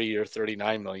a 3-year,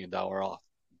 $39 million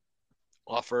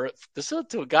offer. This is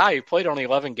to a guy who played only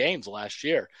 11 games last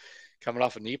year, coming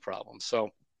off a knee problem. So,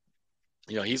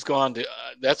 he's gone.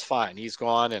 That's fine. He's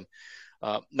gone. And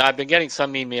now I've been getting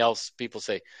some emails. People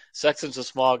say Sexton's a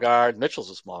small guard. Mitchell's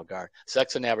a small guard.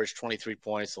 Sexton averaged 23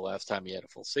 points the last time he had a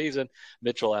full season.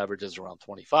 Mitchell averages around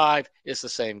 25. It's the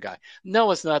same guy.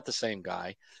 No, it's not the same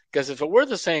guy. Because if it were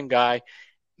the same guy,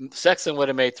 Sexton would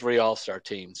have made 3 All-Star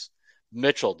teams.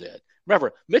 Mitchell did.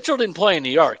 Remember, Mitchell didn't play in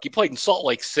New York. He played in Salt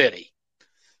Lake City.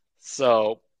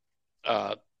 So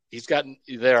he's gotten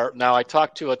there. Now, I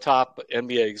talked to a top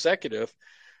NBA executive,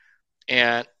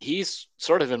 and he's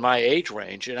sort of in my age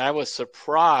range. And I was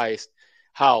surprised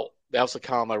how – that was the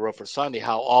column I wrote for Sunday –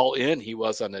 how all in he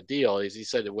was on the deal. As he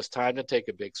said, it was time to take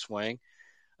a big swing.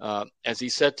 As he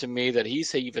said to me that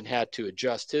he's even had to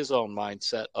adjust his own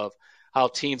mindset of how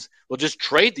teams will just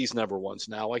trade these number ones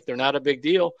now. Like they're not a big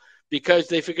deal because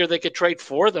they figure they could trade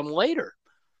for them later.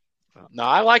 Now,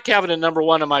 I like having a number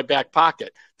 1 in my back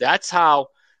pocket. That's how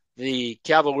the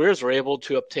Cavaliers were able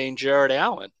to obtain Jared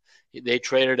Allen. They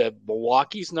traded a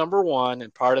Milwaukee's number 1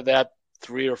 and part of that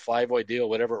 3 or 5-way deal,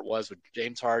 whatever it was, with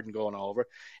James Harden going over.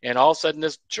 And all of a sudden,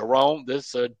 this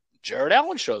Jared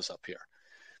Allen shows up here.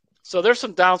 So there's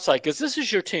some downside because this is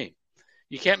your team.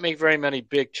 You can't make very many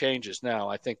big changes now.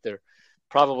 I think they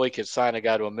probably could sign a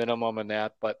guy to a minimum in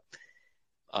that. But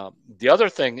the other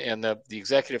thing, and the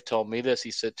executive told me this,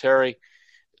 he said, Terry,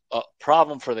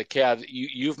 problem for the Cavs,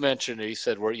 you've mentioned it. He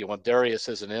said, when Darius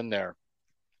isn't in there,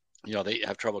 they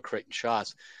have trouble creating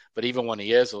shots. But even when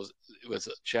he is, it was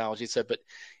a challenge. He said, but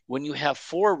when you have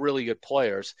 4 really good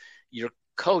players, your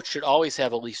coach should always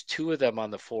have at least 2 of them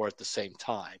on the floor at the same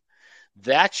time.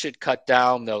 That should cut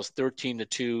down those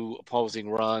 13-2 opposing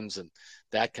runs and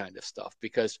that kind of stuff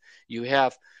because you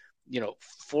have,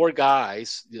 4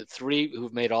 guys, 3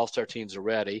 who've made all-star teams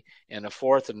already, and a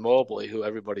 4th in Mobley, who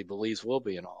everybody believes will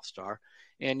be an all-star.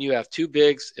 And you have 2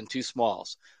 bigs and 2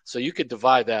 smalls. So you could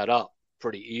divide that up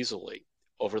pretty easily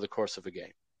over the course of a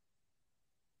game.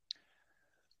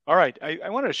 All right. I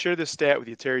wanted to share this stat with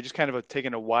you, Terry, just kind of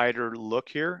taking a wider look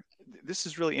here. This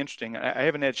is really interesting. I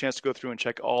haven't had a chance to go through and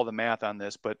check all the math on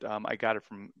this, but I got it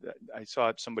I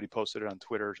saw somebody posted it on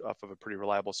Twitter off of a pretty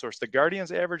reliable source. The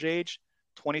Guardians' average age,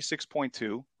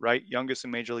 26.2, right? Youngest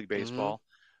in Major League Baseball.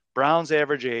 Mm-hmm. Browns'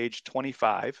 average age,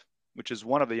 25, which is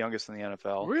one of the youngest in the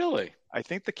NFL. Really? I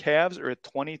think the Cavs are at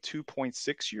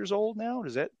 22.6 years old now.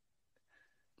 Does that?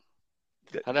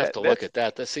 I'd have to look at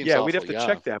that. That seems awful we'd have to young.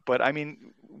 check that. But, I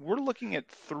mean, we're looking at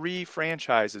 3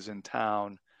 franchises in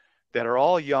town that are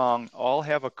all young, all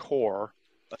have a core.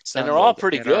 And they're all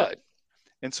pretty good.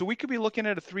 And so we could be looking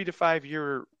at a 3 to 5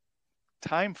 year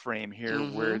time frame here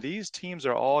Mm-hmm. where these teams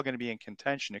are all going to be in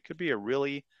contention. It could be a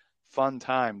really fun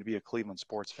time to be a Cleveland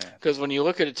sports fan. Because when you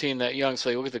look at a team that young, so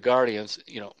you look at the Guardians,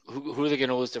 who are they going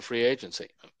to lose to free agency?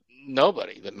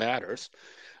 Nobody that matters.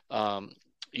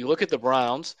 You look at the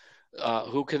Browns,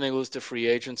 who can they lose to free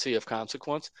agency of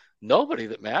consequence? Nobody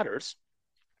that matters.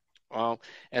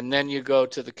 And then you go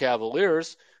to the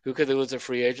Cavaliers, who could they lose to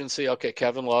free agency? Okay,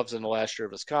 Kevin Love's in the last year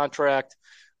of his contract.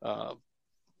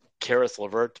 Karis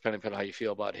LeVert, depending on how you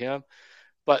feel about him.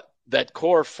 But that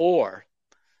core four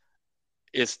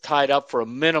is tied up for a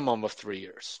minimum of 3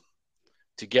 years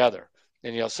together.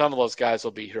 And, some of those guys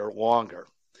will be here longer.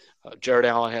 Jared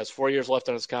Allen has 4 years left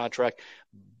on his contract.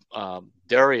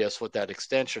 Darius with that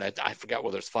extension, I forgot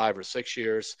whether it's 5 or 6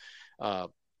 years.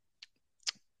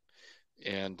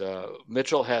 And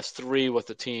Mitchell has 3 with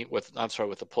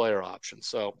the player option.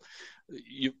 So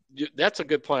that's a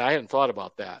good point. I hadn't thought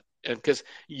about that. And because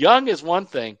young is one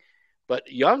thing,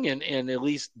 but young and at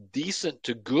least decent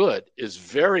to good is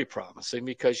very promising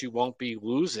because you won't be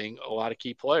losing a lot of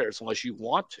key players unless you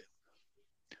want to.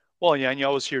 Well, yeah, and you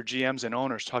always hear GMs and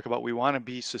owners talk about we want to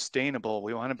be sustainable,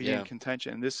 we want to be in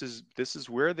contention, and this is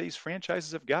where these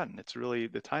franchises have gotten. It's really,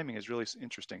 the timing is really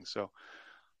interesting. So,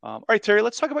 all right, Terry,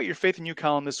 let's talk about your Faith in You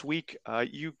column this week.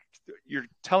 You're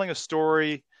telling a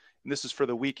story, and this is for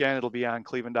the weekend. It'll be on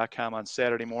Cleveland.com on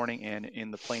Saturday morning and in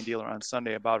the Plain Dealer on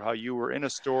Sunday, about how you were in a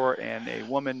store and a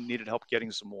woman needed help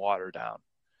getting some water down.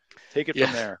 Take it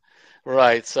from there.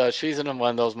 Right. So she's in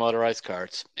one of those motorized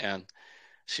carts, and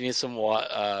she needs some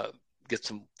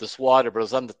this water, but it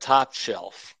was on the top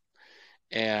shelf,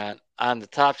 and on the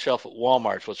top shelf at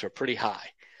Walmart, which are pretty high.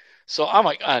 So I'm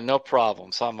like, no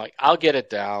problem. So I'm like, I'll get it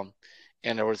down.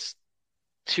 And there was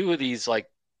 2 of these like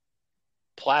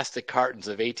plastic cartons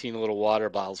of 18 little water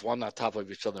bottles, one on top of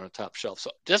each other on the top shelf.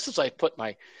 So just as I put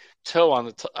my toe on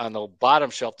the bottom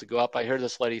shelf to go up, I heard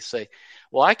this lady say,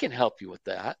 "Well, I can help you with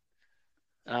that."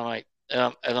 And I'm like,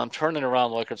 and I'm turning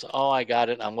around looking. So, oh, I got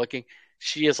it. I'm looking.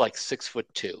 She is like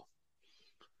 6'2",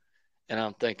 and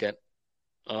I'm thinking,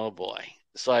 oh boy.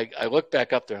 So I look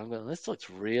back up there. I'm going, this looks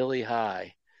really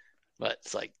high, but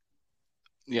it's like,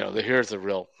 here's the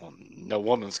real. No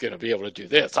woman's going to be able to do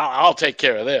this. I'll take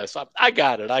care of this. I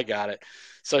got it.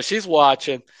 So she's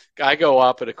watching. I go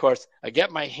up, and of course, I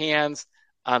get my hands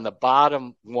on the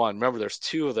bottom one. Remember, there's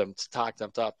 2 of them stacked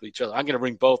on top of each other. I'm going to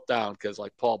bring both down because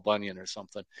like Paul Bunyan or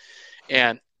something.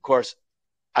 And of course,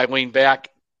 I lean back.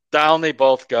 Down they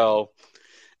both go,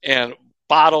 and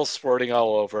bottles squirting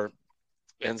all over.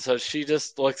 And so she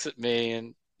just looks at me,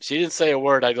 and she didn't say a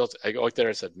word. I looked at her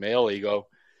and said, "Male ego."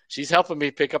 She's helping me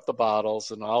pick up the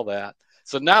bottles and all that.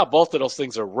 So now both of those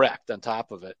things are wrecked on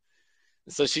top of it.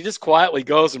 And so she just quietly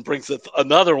goes and brings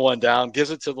another one down,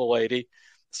 gives it to the lady,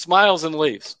 smiles, and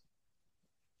leaves.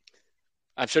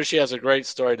 I'm sure she has a great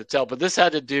story to tell, but this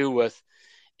had to do with,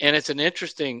 and it's an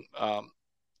interesting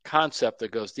concept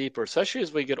that goes deeper, especially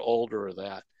as we get older,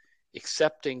 that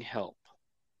accepting help,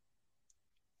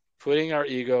 putting our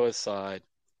ego aside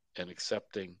and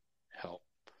accepting help.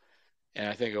 And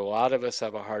I think a lot of us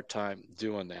have a hard time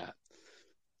doing that.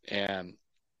 And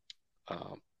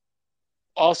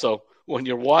also, when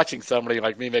you're watching somebody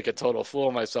like me make a total fool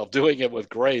of myself, doing it with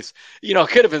grace, it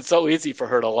could have been so easy for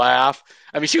her to laugh.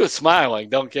 I mean, she was smiling,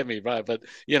 don't get me wrong, but,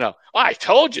 I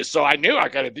told you so, I knew I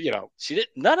got to, she did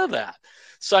none of that.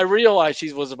 So I realized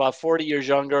she was about 40 years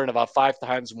younger and about 5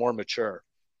 times more mature.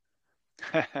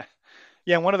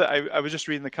 Yeah, one of I was just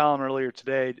reading the column earlier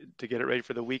today to get it ready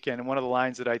for the weekend, and one of the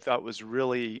lines that I thought was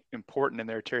really important in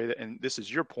there, Terry, and this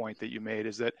is your point that you made,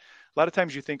 is that a lot of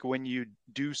times you think when you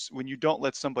don't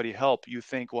let somebody help, you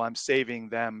think, well, I'm saving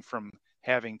them from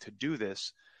having to do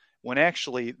this, when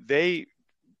actually they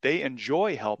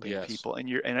enjoy helping people,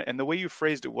 and the way you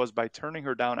phrased it was, by turning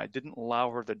her down, I didn't allow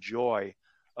her the joy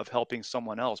of helping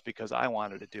someone else because I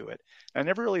wanted to do it. And I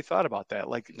never really thought about that.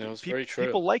 Like,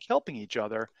 people like helping each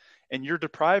other, and you're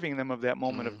depriving them of that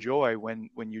moment of joy when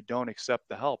you don't accept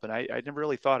the help. And I never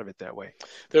really thought of it that way.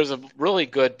 There's a really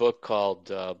good book called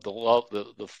I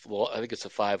think it's the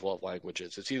 5 love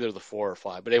languages. It's either the 4 or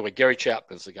 5. But anyway, Gary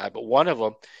Chapman's the guy. But one of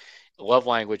them, love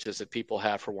languages that people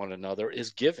have for one another,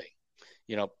 is giving.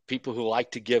 People who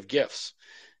like to give gifts.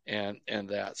 And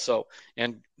that. So,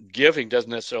 and giving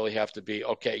doesn't necessarily have to be,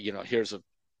 okay, here's a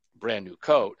brand new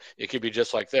coat. It could be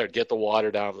just like there, get the water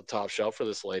down at the top shelf for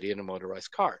this lady in a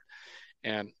motorized cart.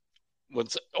 And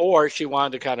or she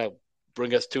wanted to kind of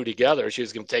bring us 2 together. She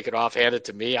was going to take it off, hand it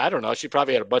to me. I don't know. She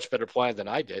probably had a much better plan than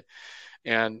I did.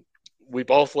 And we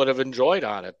both would have enjoyed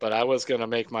on it, but I was going to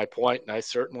make my point, and I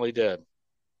certainly did.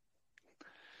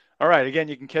 All right. Again,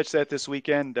 you can catch that this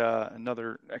weekend.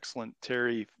 Another excellent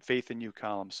Terry Faith in You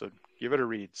column. So Give it a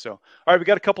read. So, all right, we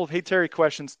got a couple of Hey Terry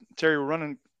questions. Terry, we're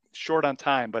running short on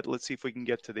time, but let's see if we can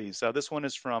get to these. This one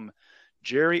is from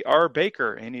Jerry R.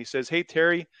 Baker, and he says, "Hey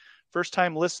Terry,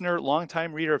 first-time listener,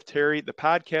 long-time reader of Terry. The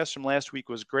podcast from last week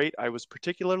was great. I was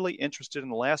particularly interested in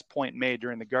the last point made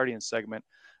during the Guardians segment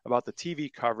about the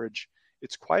TV coverage.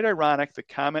 It's quite ironic, the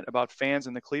comment about fans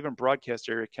in the Cleveland broadcast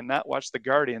area cannot watch the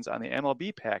Guardians on the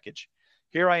MLB package.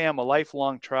 Here I am, a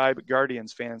lifelong Tribe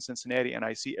Guardians fan in Cincinnati, and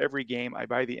I see every game. I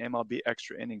buy the MLB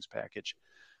Extra Innings package.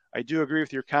 I do agree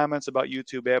with your comments about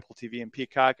YouTube, Apple TV, and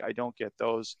Peacock. I don't get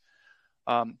those."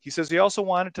 He says he also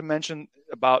wanted to mention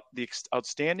about the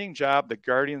outstanding job the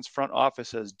Guardians front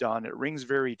office has done. It rings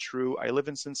very true. I live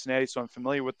in Cincinnati, so I'm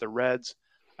familiar with the Reds.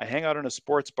 I hang out in a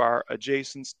sports bar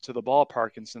adjacent to the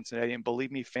ballpark in Cincinnati, and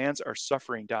believe me, fans are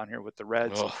suffering down here with the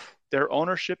Reds. Oh. Their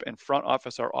ownership and front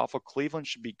office are awful. Cleveland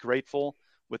should be grateful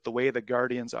with the way the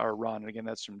Guardians are run. And again,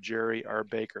 that's from Jerry R.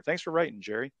 Baker. Thanks for writing,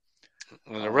 Jerry.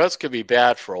 And the Reds could be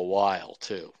bad for a while,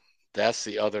 too. That's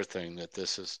the other thing that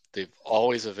they've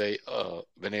always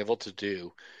been able to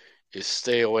do is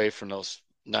stay away from those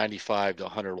 95 to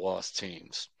 100 loss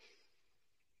teams.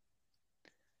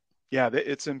 Yeah,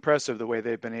 it's impressive the way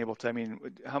they've been able to. I mean,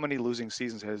 how many losing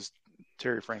seasons has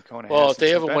Terry Francona had? Well, if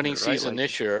they have a winning season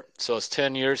this year, so it's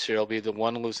 10 years here, it'll be the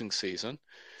one losing season.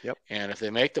 Yep. And if they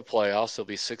make the playoffs, there'll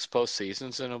be 6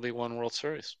 postseasons and it'll be 1 World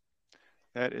Series.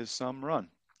 That is some run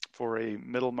for a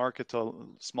middle market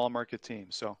to small market team.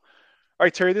 So, all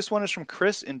right, Terry, this one is from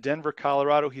Chris in Denver,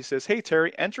 Colorado. He says, "Hey,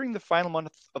 Terry, entering the final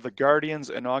month of the Guardians'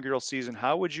 inaugural season,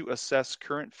 how would you assess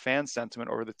current fan sentiment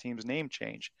over the team's name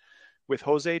change? With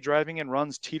Jose driving in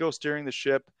runs, Tito steering the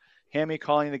ship, Hammy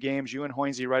calling the games, you and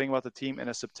Hoynesy writing about the team, and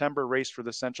a September race for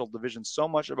the Central Division, so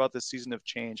much about this season of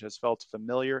change has felt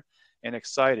familiar and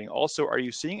exciting. Also, are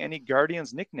you seeing any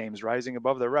Guardians nicknames rising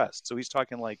above the rest?" So he's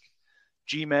talking like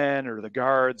G-Men or the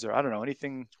Guards or I don't know,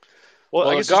 anything. Well,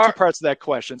 I guess there's 2 parts to that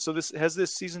question. So has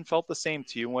this season felt the same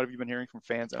to you? And what have you been hearing from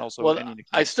fans? And also,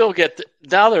 I still get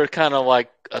now they're kind of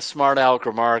like a smart aleck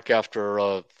remark after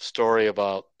a story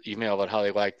about email about how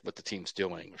they like what the team's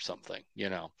doing or something. You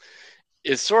know,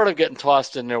 it's sort of getting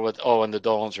tossed in there with and the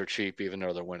Dolans are cheap even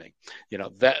though they're winning. You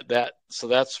know so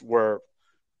that's where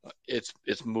it's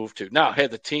moved to. Now,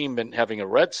 had the team been having a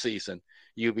red season,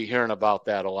 you'd be hearing about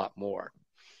that a lot more.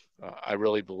 I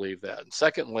really believe that. And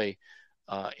secondly,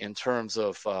 in terms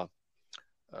of, I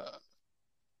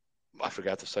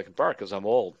forgot the second part because I'm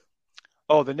old.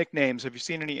 Oh, the nicknames. Have you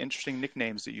seen any interesting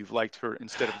nicknames that you've liked for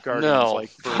instead of Guardians? No. Like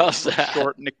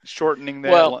for shortening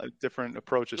that, different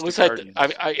approaches to Guardians.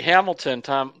 Hamilton,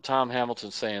 Tom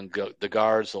Hamilton saying the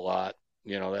Guards a lot.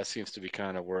 You know, that seems to be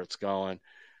kind of where it's going.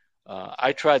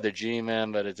 I tried the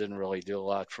G-Men, but it didn't really do a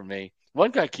lot for me.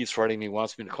 One guy keeps writing me,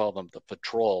 wants me to call them the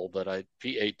Patrol, but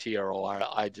Patrol. I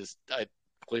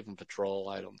Cleveland Patrol.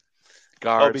 I don't.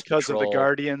 Guards. Oh, because patrol. Of the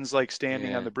Guardians, like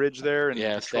standing on the bridge there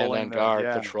and standing on guard,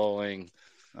 patrolling.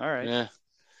 All right.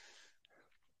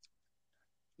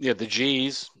 Yeah, the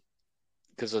G's,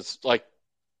 because it's like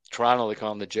Toronto, they call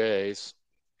them the J's.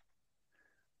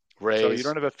 Rays. So you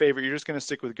don't have a favorite. You're just going to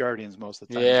stick with Guardians most of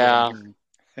the time.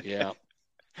 Yeah.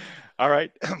 All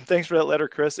right. Thanks for that letter,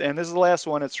 Chris. And this is the last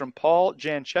one. It's from Paul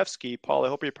Janchevsky. Paul, I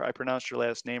hope I pronounced your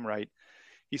last name right.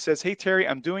 He says, "Hey, Terry,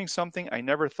 I'm doing something I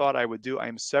never thought I would do.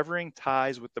 I'm severing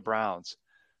ties with the Browns.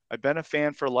 I've been a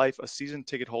fan for life, a season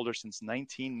ticket holder since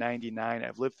 1999.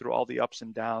 I've lived through all the ups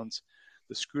and downs,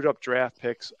 the screwed up draft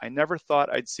picks. I never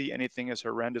thought I'd see anything as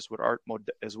horrendous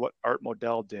as what Art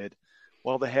Modell did.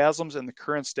 Well, the Haslams and the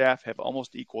current staff have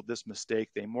almost equaled this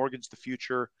mistake. They mortgaged the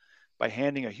future by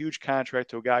handing a huge contract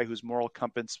to a guy whose moral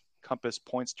compass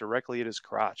points directly at his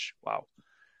crotch." Wow.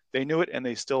 They knew it, and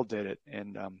they still did it.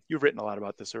 And you've written a lot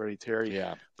about this already, Terry.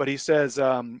 Yeah. But he says,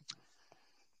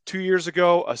 2 years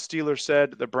ago, a Steeler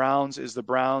said, "The Browns is the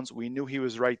Browns." We knew he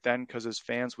was right then because as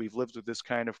fans, we've lived with this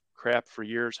kind of crap for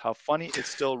years. How funny it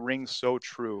still rings so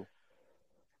true.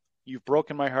 You've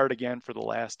broken my heart again for the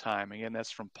last time. Again, that's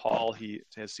from Paul. He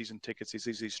has season tickets. He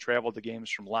says he's traveled to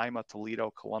games from Lima,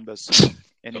 Toledo, Columbus,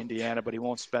 and Indiana, but he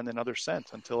won't spend another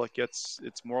cent until it gets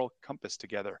its moral compass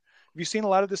together. Have you seen a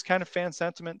lot of this kind of fan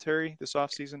sentiment, Terry, this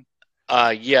offseason?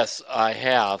 Yes, I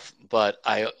have, but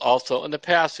I also, in the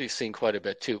past, we've seen quite a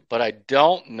bit too, but I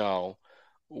don't know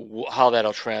how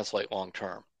that'll translate long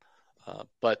term.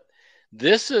 But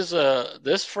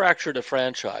this fractured a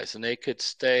franchise, and they could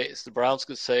stay. The Browns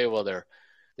could say, well,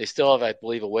 they still have, I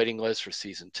believe, a waiting list for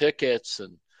season tickets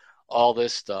and all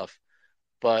this stuff.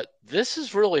 But this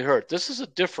has really hurt. This is a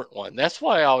different one. That's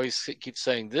why I always keep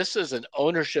saying this is an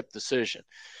ownership decision.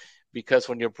 Because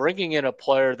when you're bringing in a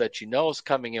player that you know is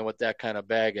coming in with that kind of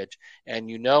baggage, and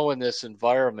you know in this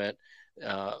environment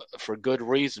for good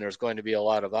reason. There's going to be a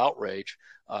lot of outrage.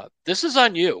 This is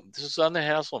on you. This is on the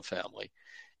Haslam family.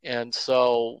 And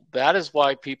so that is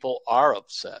why people are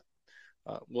upset.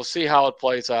 We'll see how it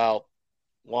plays out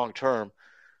long term.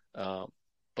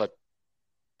 But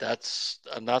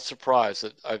I'm not surprised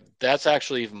that that's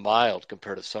actually even mild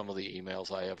compared to some of the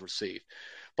emails I have received.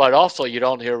 But also, you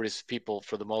don't hear these people,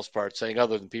 for the most part, saying,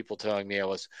 other than people telling me I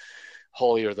was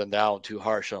holier than thou and too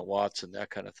harsh on Watson, that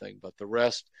kind of thing. But the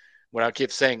rest, when I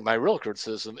keep saying my real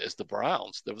criticism is the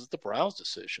Browns. There was the Browns'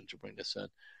 decision to bring this in.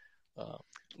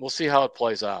 We'll see how it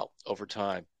plays out over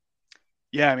time.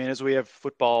 Yeah, I mean, as we have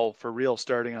football for real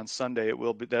starting on Sunday,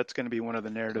 that's going to be one of the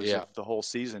narratives of the whole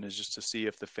season, is just to see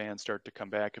if the fans start to come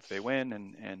back if they win,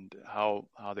 and how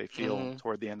they feel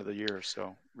toward the end of the year.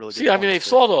 So really, I mean, they've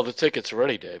sold all the tickets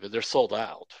already, David. They're sold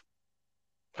out.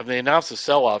 I mean, they announced a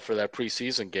sellout for that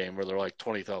preseason game where there are like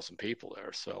 20,000 people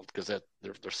there. So because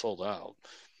they're sold out.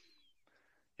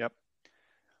 Yep.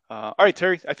 All right,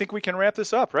 Terry. I think we can wrap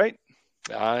this up, right?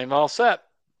 I'm all set.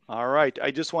 All right.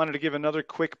 I just wanted to give another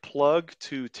quick plug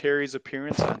to Terry's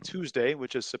appearance on Tuesday,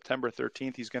 which is September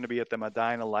 13th. He's going to be at the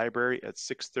Medina Library at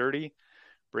 6:30.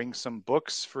 Bring some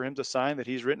books for him to sign that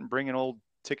he's written. Bring an old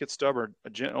ticket stub or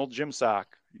an old gym sock.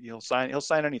 He'll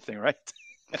sign anything, right?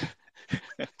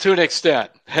 To an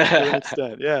extent.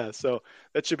 Yeah. So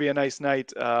that should be a nice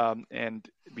night. And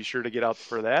be sure to get out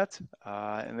for that.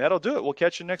 And that'll do it. We'll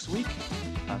catch you next week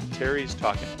on Terry's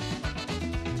Talking.